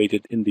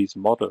integrated in these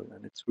models.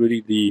 And it's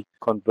really the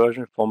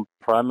conversion from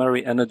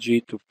primary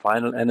energy to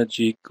final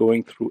energy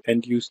going through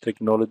end-use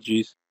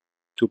technologies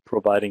to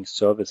providing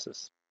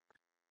services.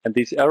 And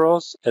these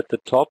arrows at the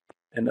top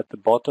and at the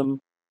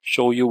bottom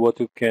show you what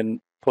you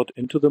can put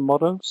into the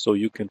model. So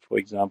you can, for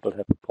example,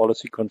 have a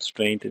policy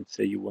constraint and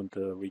say you want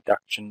a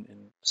reduction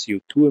in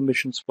CO2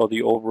 emissions for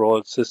the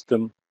overall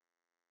system.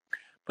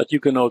 But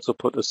you can also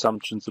put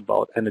assumptions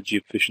about energy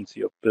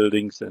efficiency of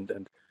buildings and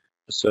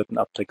a certain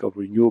uptake of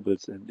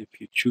renewables, and if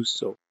you choose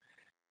so.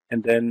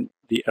 And then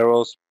the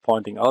arrows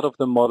pointing out of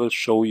the model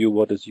show you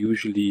what is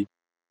usually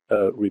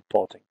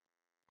reporting.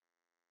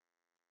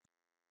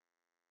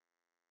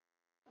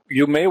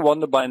 You may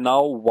wonder by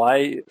now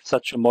why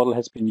such a model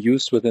has been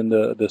used within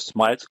the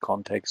SMILES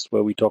context,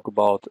 where we talk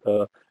about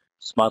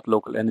smart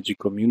local energy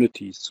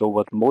communities. So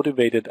what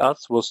motivated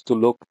us was to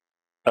look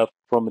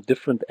from a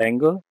different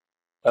angle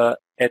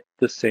at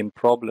the same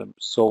problem.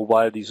 So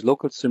while these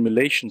local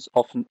simulations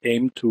often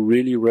aim to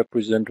really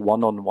represent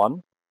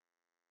one-on-one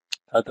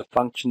the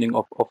functioning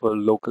of a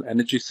local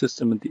energy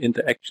system and the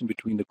interaction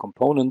between the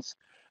components,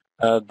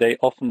 they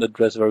often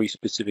address very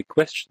specific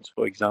questions.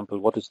 For example,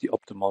 what is the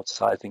optimal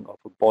sizing of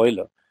a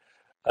boiler?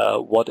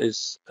 what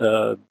is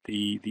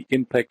the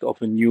impact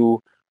of a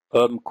new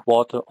urban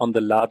quarter on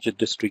the larger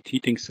district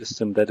heating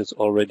system that is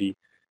already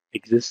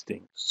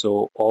existing.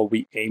 So, or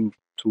we aim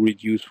to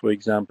reduce, for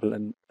example,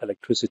 an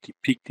electricity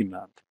peak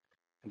demand.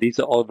 And these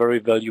are all very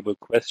valuable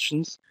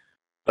questions,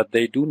 but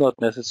they do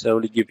not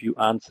necessarily give you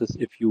answers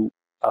if you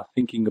are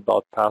thinking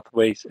about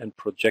pathways and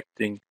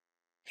projecting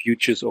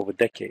futures over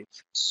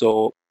decades.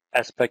 So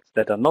aspects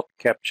that are not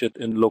captured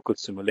in local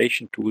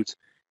simulation tools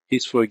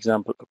is, for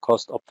example, a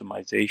cost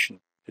optimization.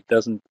 It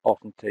doesn't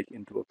often take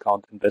into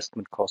account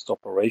investment cost,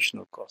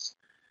 operational costs.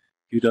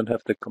 You don't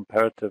have the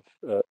comparative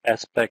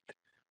aspect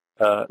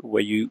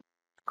where you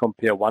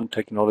compare one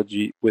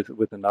technology with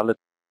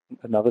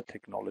another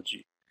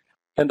technology.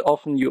 And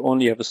often you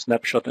only have a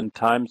snapshot in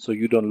time, so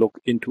you don't look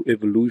into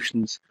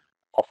evolutions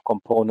of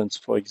components,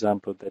 for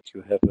example, that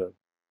you have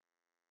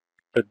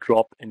a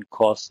drop in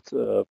cost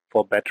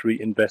for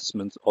battery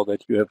investments, or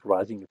that you have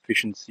rising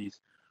efficiencies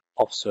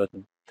of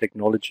certain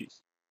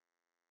technologies.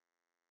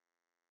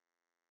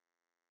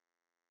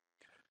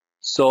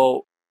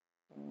 So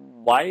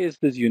why is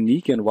this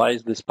unique, and why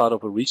is this part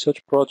of a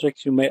research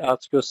project, you may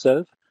ask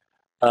yourself?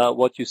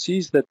 What you see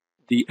is that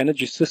the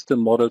energy system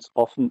models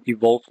often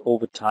evolve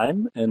over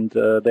time, and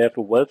they have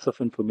a wealth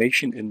of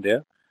information in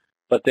there,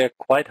 but they're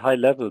quite high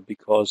level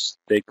because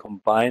they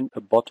combine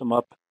a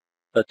bottom-up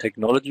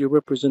technology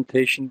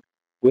representation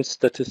with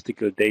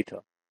statistical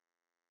data.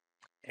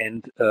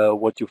 And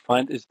what you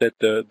find is that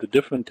the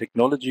different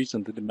technologies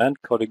and the demand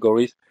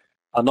categories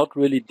are not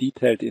really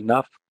detailed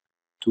enough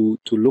to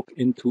look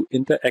into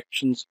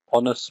interactions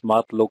on a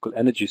smart local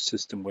energy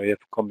system where you have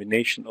a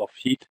combination of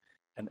heat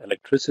and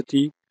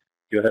electricity,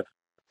 you have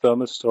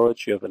thermal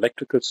storage, you have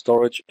electrical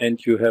storage,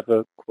 and you have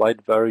a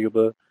quite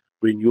variable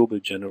renewable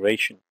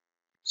generation.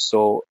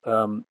 So,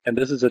 and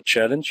this is a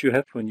challenge you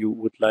have when you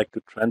would like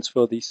to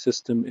transfer these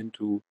systems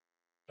into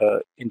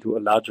a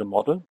larger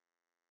model.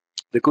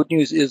 The good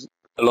news is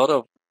a lot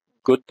of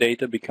good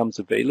data becomes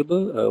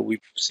available. We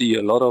see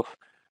a lot of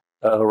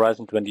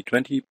Horizon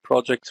 2020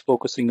 projects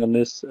focusing on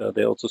this.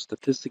 There are also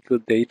statistical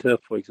data,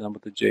 for example,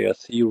 the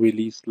JRC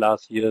released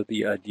last year,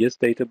 the IDEAS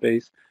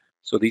database.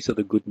 So these are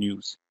the good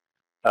news.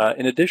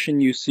 In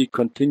addition, you see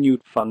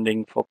continued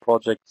funding for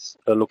projects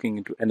looking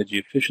into energy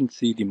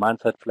efficiency,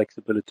 demand-side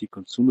flexibility,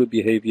 consumer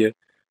behavior.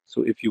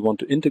 So if you want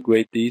to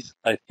integrate these,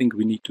 I think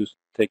we need to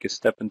take a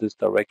step in this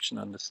direction,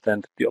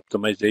 understand the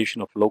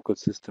optimization of local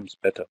systems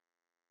better.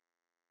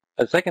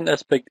 A second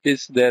aspect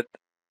is that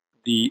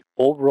the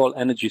overall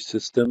energy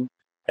system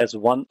has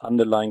one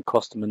underlying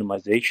cost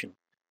minimization.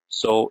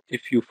 So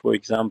if you, for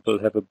example,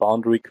 have a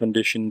boundary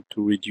condition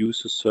to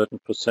reduce a certain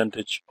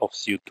percentage of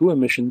CO2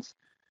 emissions,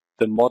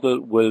 the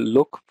model will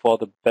look for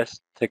the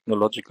best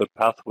technological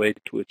pathway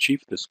to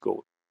achieve this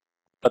goal.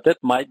 But that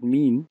might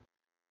mean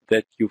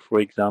that you, for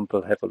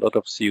example, have a lot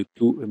of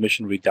CO2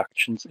 emission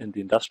reductions in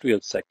the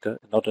industrial sector,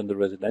 not in the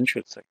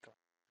residential sector.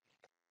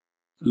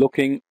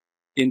 Looking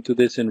into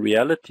this in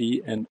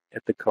reality and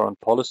at the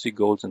current policy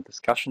goals and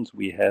discussions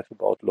we have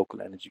about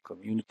local energy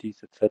communities,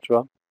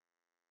 etc.,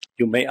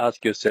 you may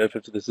ask yourself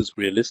if this is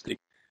realistic,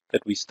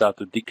 that we start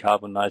to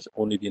decarbonize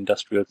only the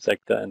industrial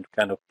sector and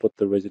kind of put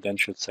the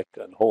residential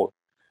sector on hold.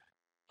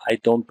 I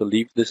don't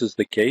believe this is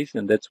the case,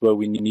 and that's where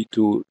we need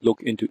to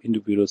look into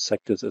individual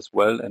sectors as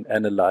well and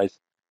analyze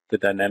the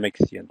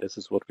dynamics here, and this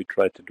is what we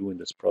try to do in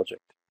this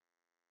project.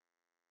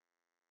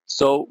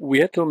 So we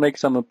had to make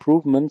some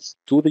improvements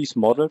to these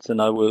models,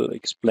 and I will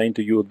explain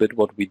to you a bit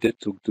what we did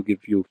to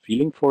give you a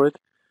feeling for it.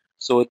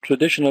 So a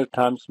traditional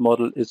times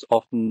model is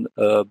often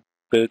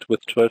built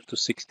with 12 to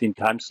 16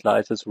 time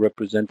slices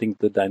representing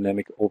the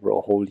dynamic over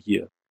a whole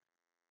year.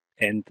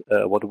 And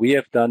what we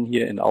have done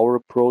here in our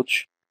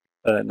approach,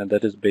 and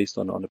that is based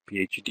on a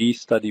PhD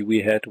study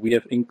we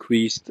have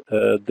increased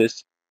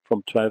this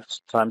from 12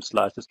 time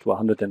slices to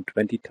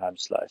 120 time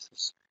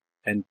slices.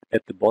 And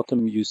at the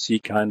bottom, you see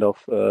kind of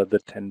the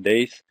 10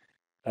 days,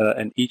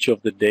 and each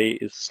of the day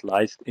is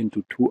sliced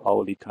into 2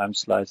 hourly time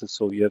slices.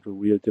 So you have a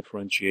real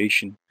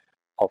differentiation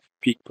of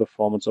peak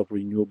performance of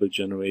renewable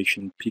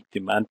generation, peak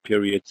demand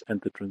periods, and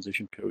the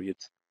transition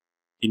periods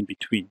in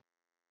between.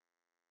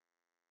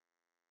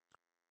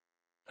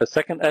 A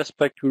second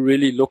aspect we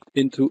really looked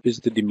into is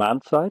the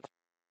demand side.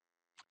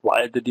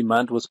 While the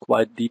demand was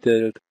quite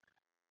detailed,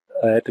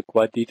 had a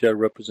quite detailed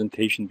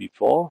representation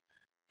before,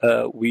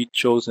 we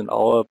chose in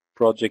our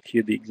project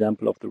here the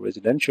example of the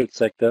residential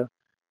sector.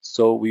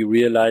 So we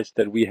realized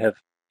that we have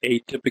a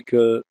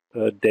typical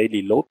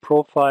daily load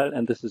profile,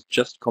 and this is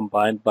just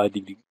combined by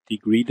the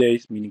degree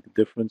days, meaning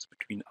the difference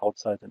between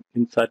outside and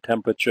inside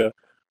temperature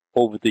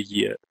over the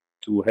year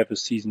to have a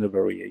seasonal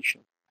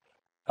variation.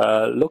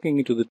 Looking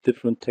into the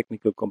different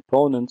technical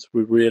components,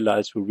 we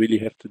realized we really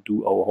have to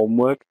do our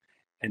homework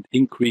and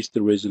increase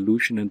the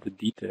resolution and the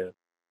detail.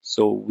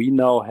 So we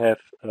now have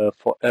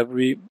for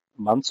every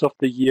month of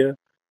the year,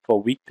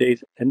 for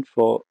weekdays and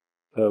for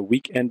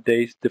weekend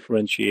days,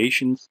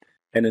 differentiations.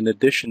 And in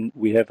addition,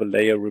 we have a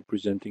layer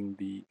representing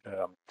the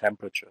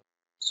temperature.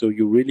 So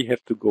you really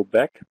have to go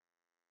back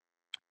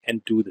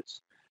and do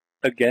this.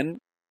 Again,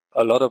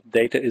 a lot of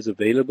data is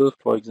available,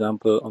 for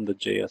example, on the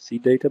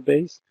JRC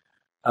database,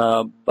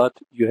 but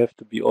you have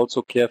to be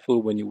also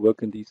careful when you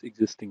work in these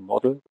existing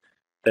models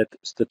that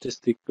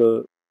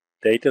statistical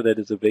data that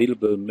is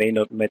available may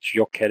not match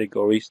your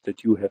categories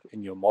that you have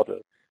in your model.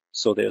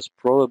 So there's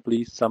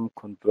probably some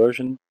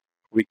conversion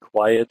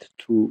required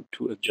to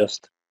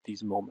adjust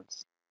these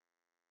moments.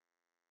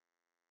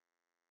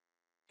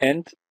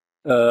 And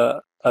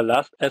a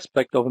last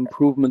aspect of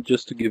improvement,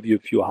 just to give you a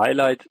few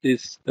highlights,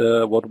 is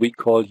what we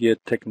call here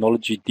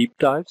technology deep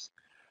dives.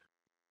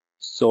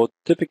 So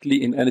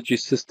typically in energy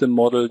system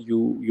model,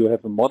 you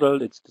have a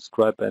model. It's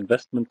described by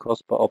investment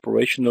cost, by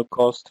operational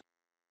cost.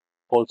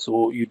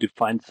 Also, you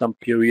define some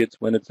periods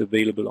when it's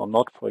available or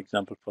not, for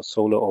example, for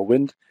solar or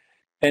wind.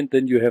 And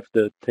then you have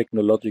the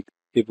technological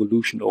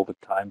evolution over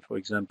time. For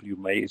example, you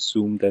may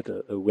assume that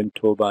a wind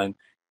turbine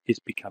is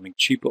becoming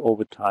cheaper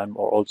over time,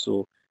 or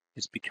also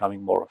is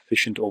becoming more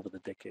efficient over the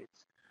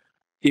decades.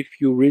 If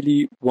you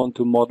really want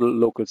to model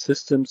local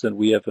systems, and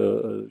we have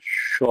a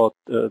short,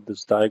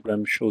 this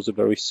diagram shows a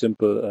very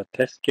simple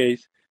test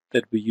case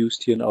that we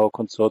used here in our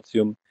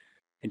consortium,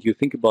 and you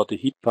think about the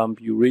heat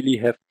pump, you really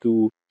have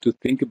to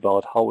think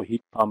about how a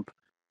heat pump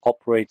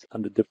operates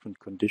under different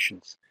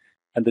conditions.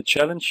 And the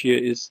challenge here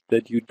is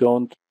that you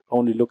don't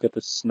only look at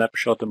the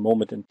snapshot, a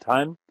moment in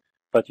time,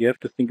 but you have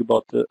to think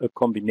about a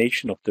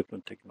combination of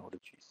different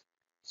technologies.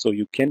 So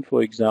you can,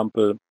 for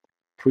example,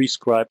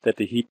 prescribe that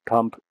the heat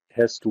pump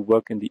has to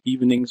work in the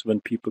evenings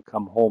when people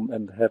come home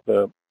and have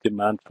a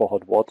demand for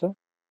hot water.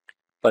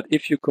 But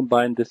if you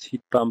combine this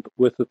heat pump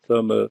with a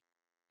thermal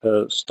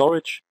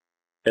storage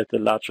at a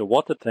larger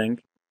water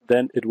tank,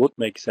 then it would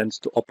make sense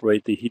to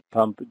operate the heat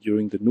pump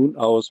during the noon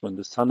hours when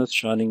the sun is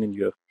shining and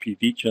you have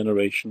PV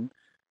generation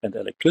and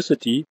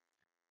electricity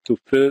to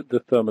fill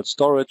the thermal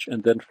storage,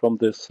 and then from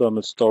this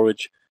thermal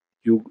storage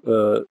you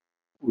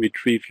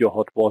retrieve your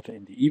hot water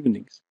in the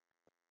evenings.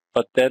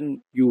 But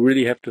then you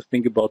really have to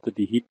think about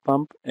the heat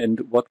pump and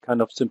what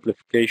kind of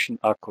simplification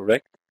are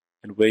correct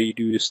and where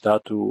do you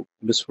start to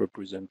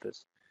misrepresent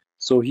this.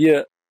 So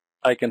here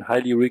I can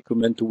highly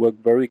recommend to work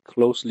very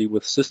closely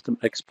with system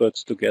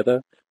experts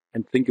together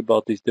and think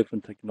about these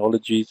different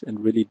technologies and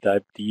really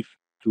dive deep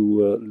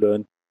to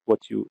learn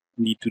what you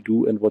need to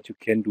do and what you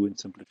can do in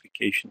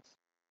simplifications.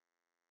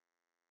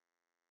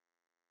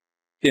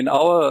 In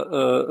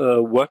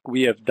our work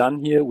we have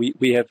done here,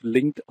 we have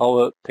linked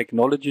our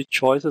technology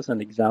choices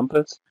and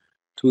examples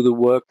to the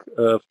work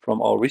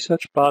from our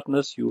research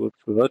partners. You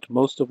have heard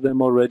most of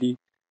them already,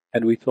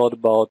 and we thought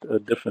about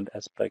different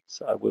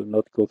aspects. I will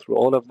not go through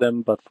all of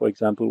them, but for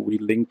example, we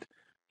linked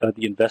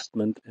the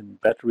investment in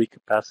battery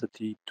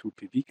capacity to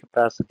PV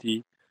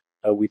capacity.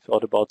 We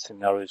thought about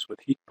scenarios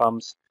with heat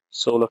pumps,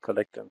 solar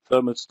collector and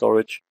thermal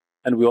storage,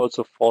 and we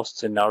also forced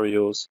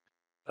scenarios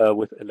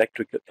with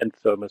electrical and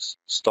thermal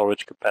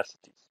storage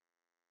capacities.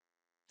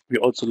 We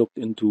also looked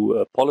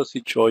into policy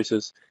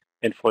choices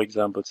and, for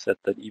example, said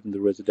that even the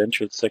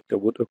residential sector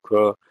would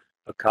occur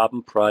a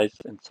carbon price.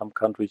 In some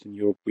countries in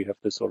Europe, we have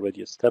this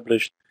already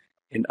established.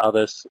 In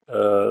others,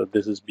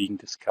 this is being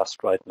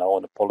discussed right now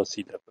on a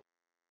policy level.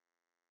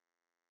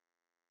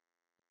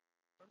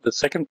 The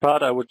second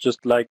part, I would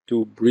just like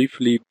to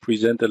briefly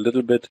present a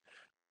little bit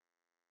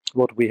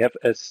what we have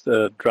as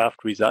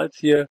draft results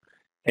here.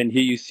 And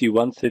here you see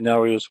one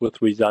scenarios with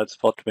results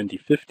for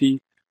 2050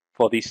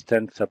 for these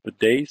 10 separate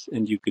days.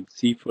 And you can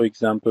see, for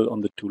example,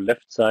 on the two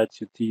left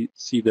sides, you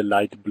see the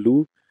light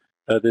blue.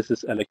 This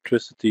is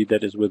electricity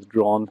that is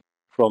withdrawn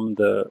from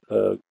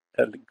the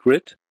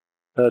grid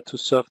to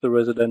serve the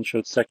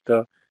residential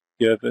sector.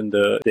 You have in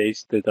the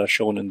days that are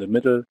shown in the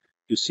middle,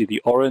 you see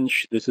the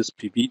orange. This is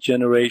PV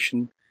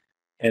generation.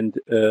 And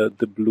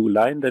the blue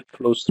line that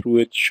flows through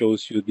it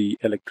shows you the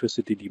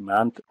electricity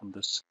demand on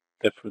the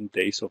different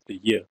days of the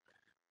year.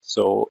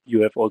 So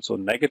you have also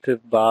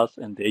negative bars,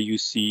 and there you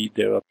see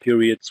there are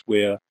periods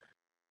where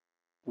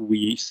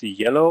we see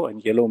yellow,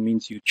 and yellow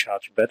means you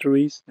charge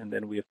batteries, and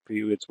then we have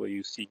periods where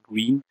you see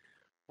green,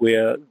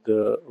 where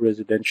the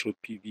residential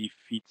PV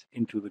feeds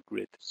into the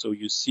grid. So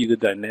you see the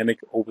dynamic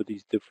over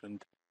these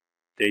different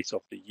days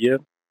of the year.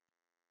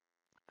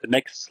 The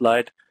next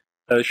slide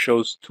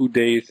shows 2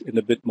 days in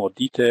a bit more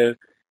detail,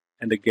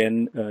 and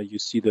again you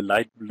see the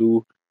light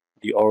blue,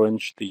 the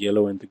orange, the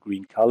yellow, and the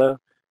green color.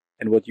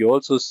 And what you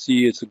also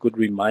see is a good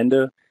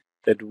reminder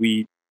that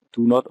we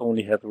do not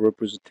only have a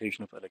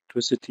representation of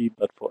electricity,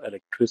 but for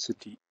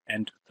electricity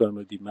and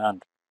thermal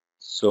demand.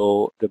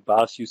 So the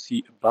bars you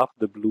see above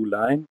the blue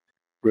line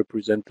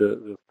represent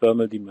the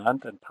thermal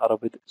demand, and part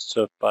of it is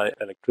served by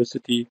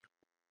electricity,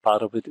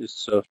 part of it is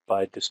served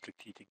by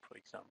district heating, for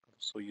example.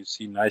 So you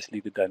see nicely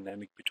the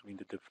dynamic between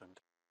the different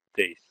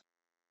days.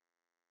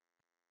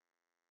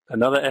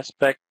 Another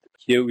aspect,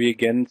 here we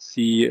again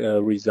see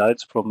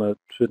results from a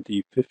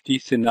 2050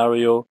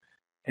 scenario,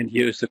 and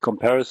here is a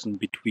comparison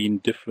between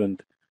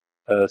different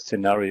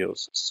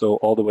scenarios. So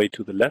all the way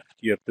to the left,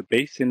 you have the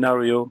base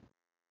scenario,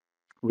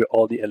 where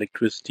all the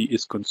electricity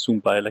is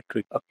consumed by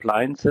electric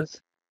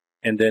appliances.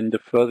 And then the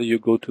further you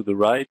go to the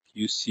right,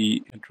 you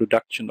see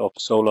introduction of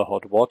solar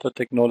hot water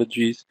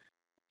technologies.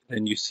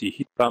 then you see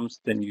heat pumps,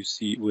 then you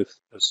see with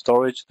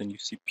storage, then you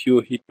see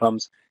pure heat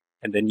pumps,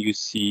 and then you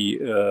see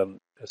a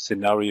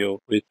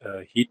scenario with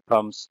heat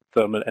pumps,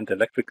 thermal and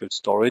electrical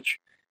storage.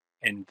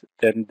 And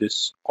then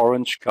this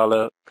orange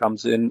color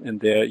comes in, and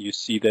there you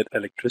see that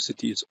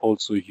electricity is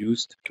also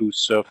used to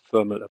serve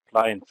thermal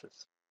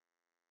appliances.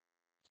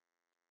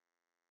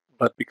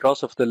 But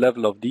because of the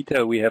level of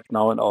detail we have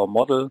now in our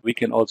model, we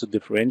can also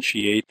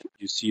differentiate.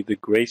 You see the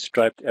gray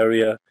striped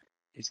area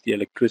is the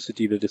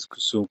electricity that is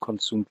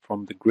consumed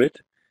from the grid,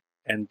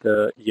 and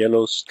the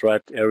yellow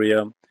striped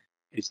area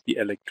is the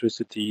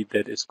electricity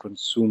that is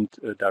consumed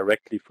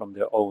directly from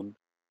their own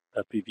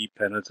PV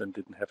panels and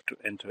didn't have to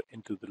enter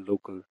into the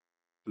local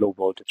low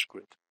voltage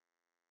grid.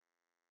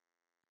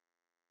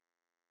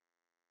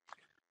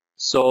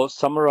 So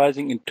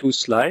summarizing in 2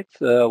 slides,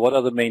 what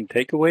are the main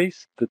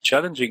takeaways? The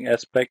challenging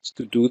aspects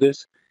to do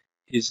this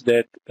is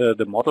that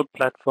the model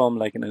platform,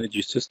 like an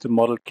energy system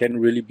model, can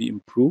really be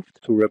improved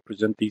to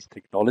represent these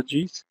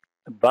technologies,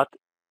 but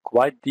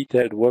quite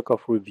detailed work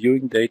of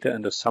reviewing data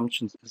and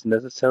assumptions is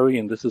necessary,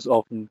 and this is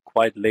often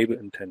quite labor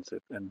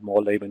intensive and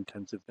more labor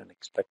intensive than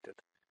expected.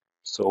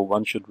 So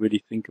one should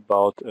really think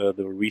about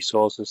the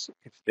resources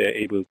if they're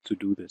able to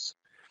do this.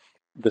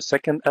 The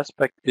second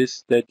aspect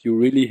is that you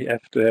really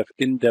have to have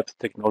in-depth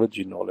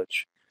technology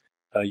knowledge.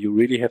 You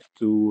really have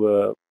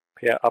to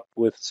pair up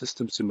with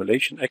system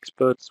simulation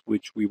experts,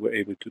 which we were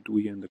able to do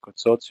here in the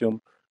consortium,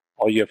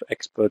 or you have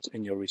experts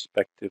in your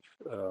respective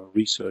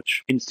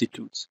research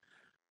institutes.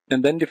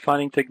 And then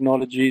defining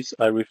technologies,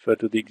 I refer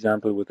to the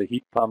example with the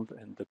heat pump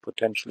and the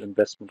potential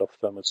investment of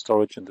thermal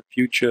storage in the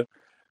future.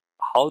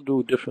 How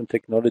do different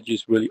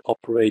technologies really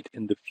operate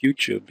in the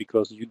future?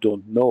 Because you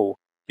don't know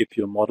if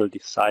your model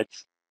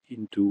decides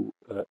into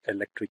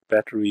electric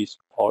batteries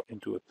or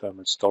into a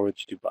thermal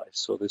storage device.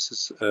 So this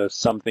is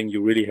something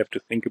you really have to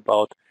think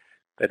about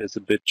that is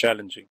a bit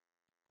challenging.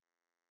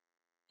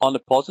 On a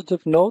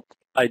positive note,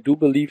 I do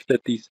believe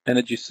that these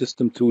energy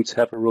system tools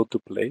have a role to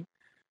play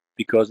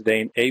because they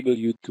enable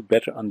you to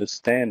better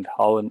understand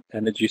how an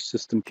energy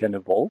system can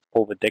evolve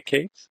over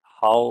decades,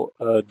 how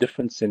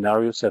different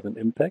scenarios have an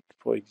impact.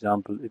 For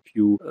example, if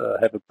you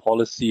have a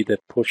policy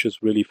that pushes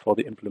really for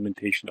the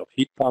implementation of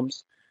heat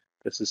pumps,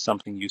 this is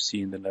something you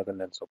see in the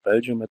Netherlands or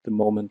Belgium at the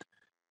moment.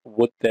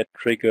 Would that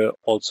trigger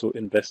also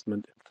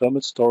investment in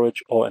thermal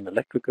storage or in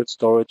electrical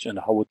storage, and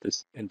how would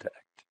this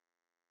interact?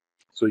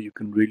 So you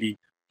can really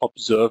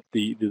observe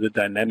the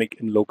dynamic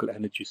in local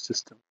energy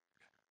system.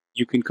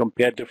 You can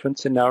compare different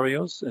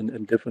scenarios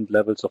and different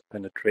levels of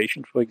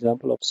penetration, for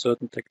example, of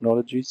certain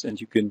technologies, and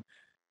you can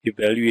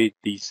evaluate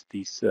these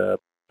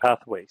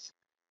pathways.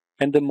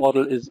 And the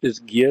model is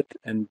geared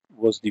and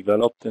was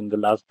developed in the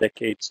last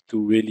decades to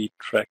really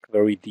track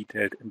very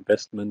detailed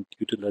investment,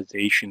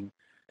 utilization,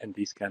 and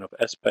these kind of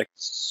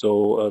aspects.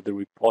 So the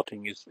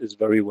reporting is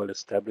very well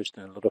established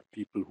and a lot of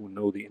people who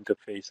know the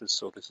interfaces.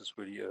 So this is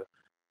really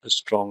a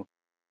strong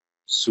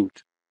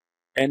suit.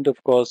 And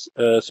of course,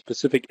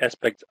 specific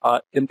aspects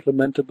are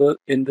implementable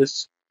in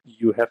this.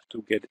 You have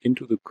to get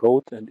into the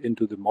code and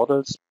into the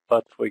models.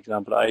 But for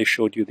example, I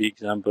showed you the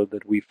example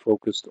that we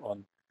focused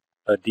on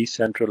a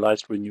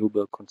decentralized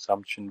renewable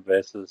consumption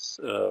versus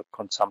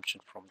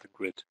consumption from the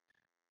grid.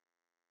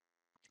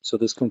 So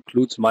this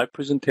concludes my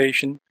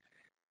presentation.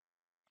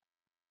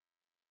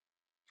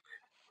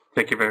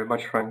 Thank you very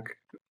much, Frank.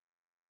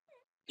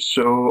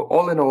 So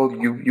all in all,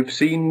 you've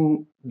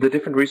seen the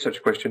different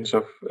research questions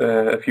of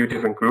a few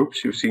different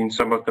groups. You've seen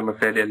some of them are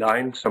fairly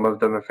aligned, some of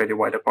them are fairly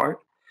wide apart.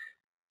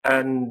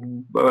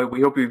 And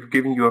we hope we've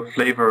given you a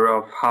flavor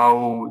of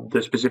how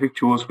the specific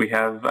tools we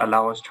have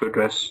allow us to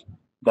address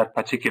that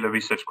particular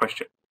research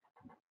question.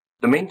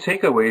 The main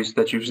takeaways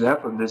that you should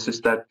have from this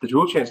is that the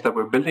toolchains that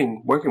we're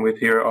working with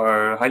here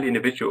are highly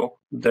individual.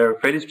 They're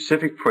fairly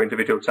specific for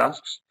individual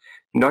tasks,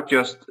 not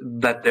just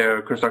that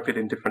they're constructed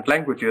in different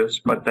languages,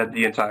 but that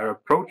the entire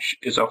approach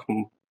is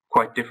often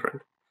quite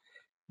different.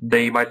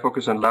 They might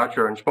focus on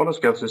larger and smaller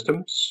scale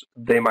systems.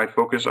 They might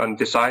focus on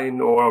design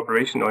or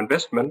operation or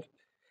investment.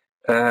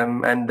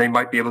 And they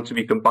might be able to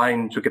be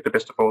combined to get the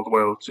best of all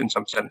worlds in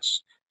some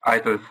sense,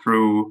 either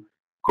through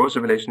core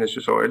simulation, as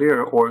you saw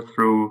earlier, or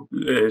through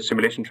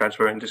simulation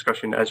transfer and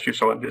discussion, as you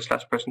saw in this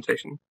last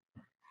presentation.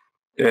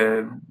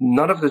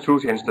 None of the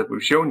toolchains that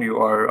we've shown you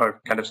are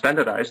kind of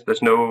standardized.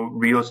 There's no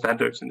real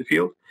standards in the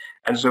field.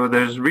 And so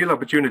there's real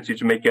opportunity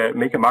to make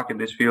a mark in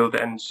this field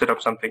and set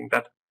up something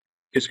that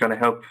is going to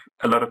help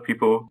a lot of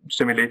people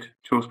simulate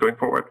tools going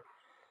forward.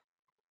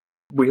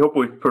 We hope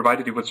we've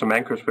provided you with some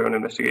anchors for your own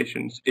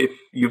investigations. If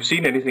you've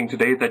seen anything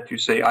today that you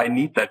say, I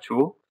need that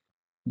tool,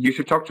 you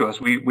should talk to us.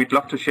 We'd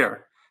love to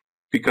share,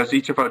 because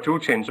each of our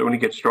toolchains only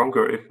gets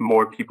stronger if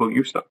more people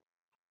use them.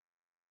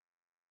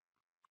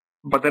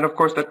 But then, of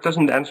course, that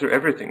doesn't answer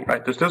everything,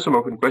 right? There's still some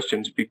open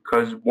questions,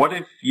 because what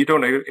if you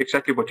don't know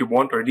exactly what you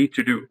want or need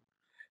to do?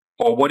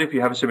 Or what if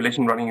you have a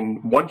simulation running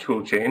in one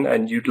toolchain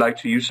and you'd like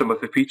to use some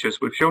of the features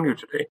we've shown you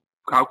today?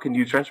 How can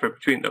you transfer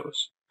between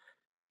those?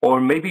 Or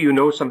maybe you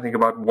know something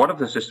about one of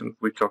the systems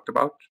we talked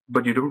about,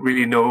 but you don't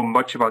really know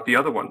much about the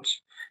other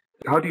ones.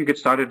 How do you get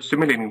started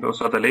simulating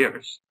those other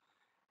layers?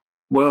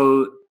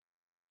 Well,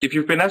 if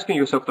you've been asking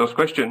yourself those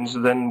questions,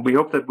 then we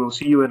hope that we'll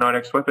see you in our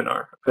next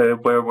webinar,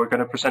 where we're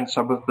going to present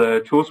some of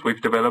the tools we've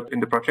developed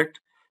in the project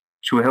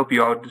to help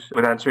you out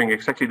with answering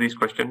exactly these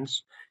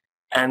questions,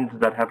 and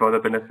that have other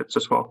benefits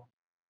as well.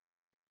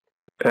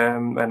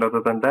 And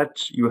other than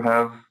that, you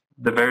have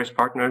the various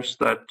partners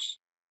that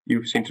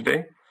you've seen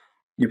today.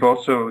 You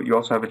also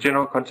have a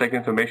general contact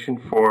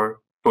information for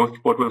both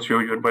what we'll show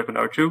you in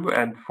webinar 2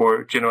 and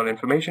for general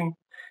information.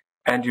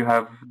 And you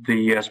have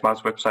the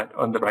SMARTS website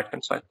on the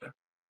right-hand side there.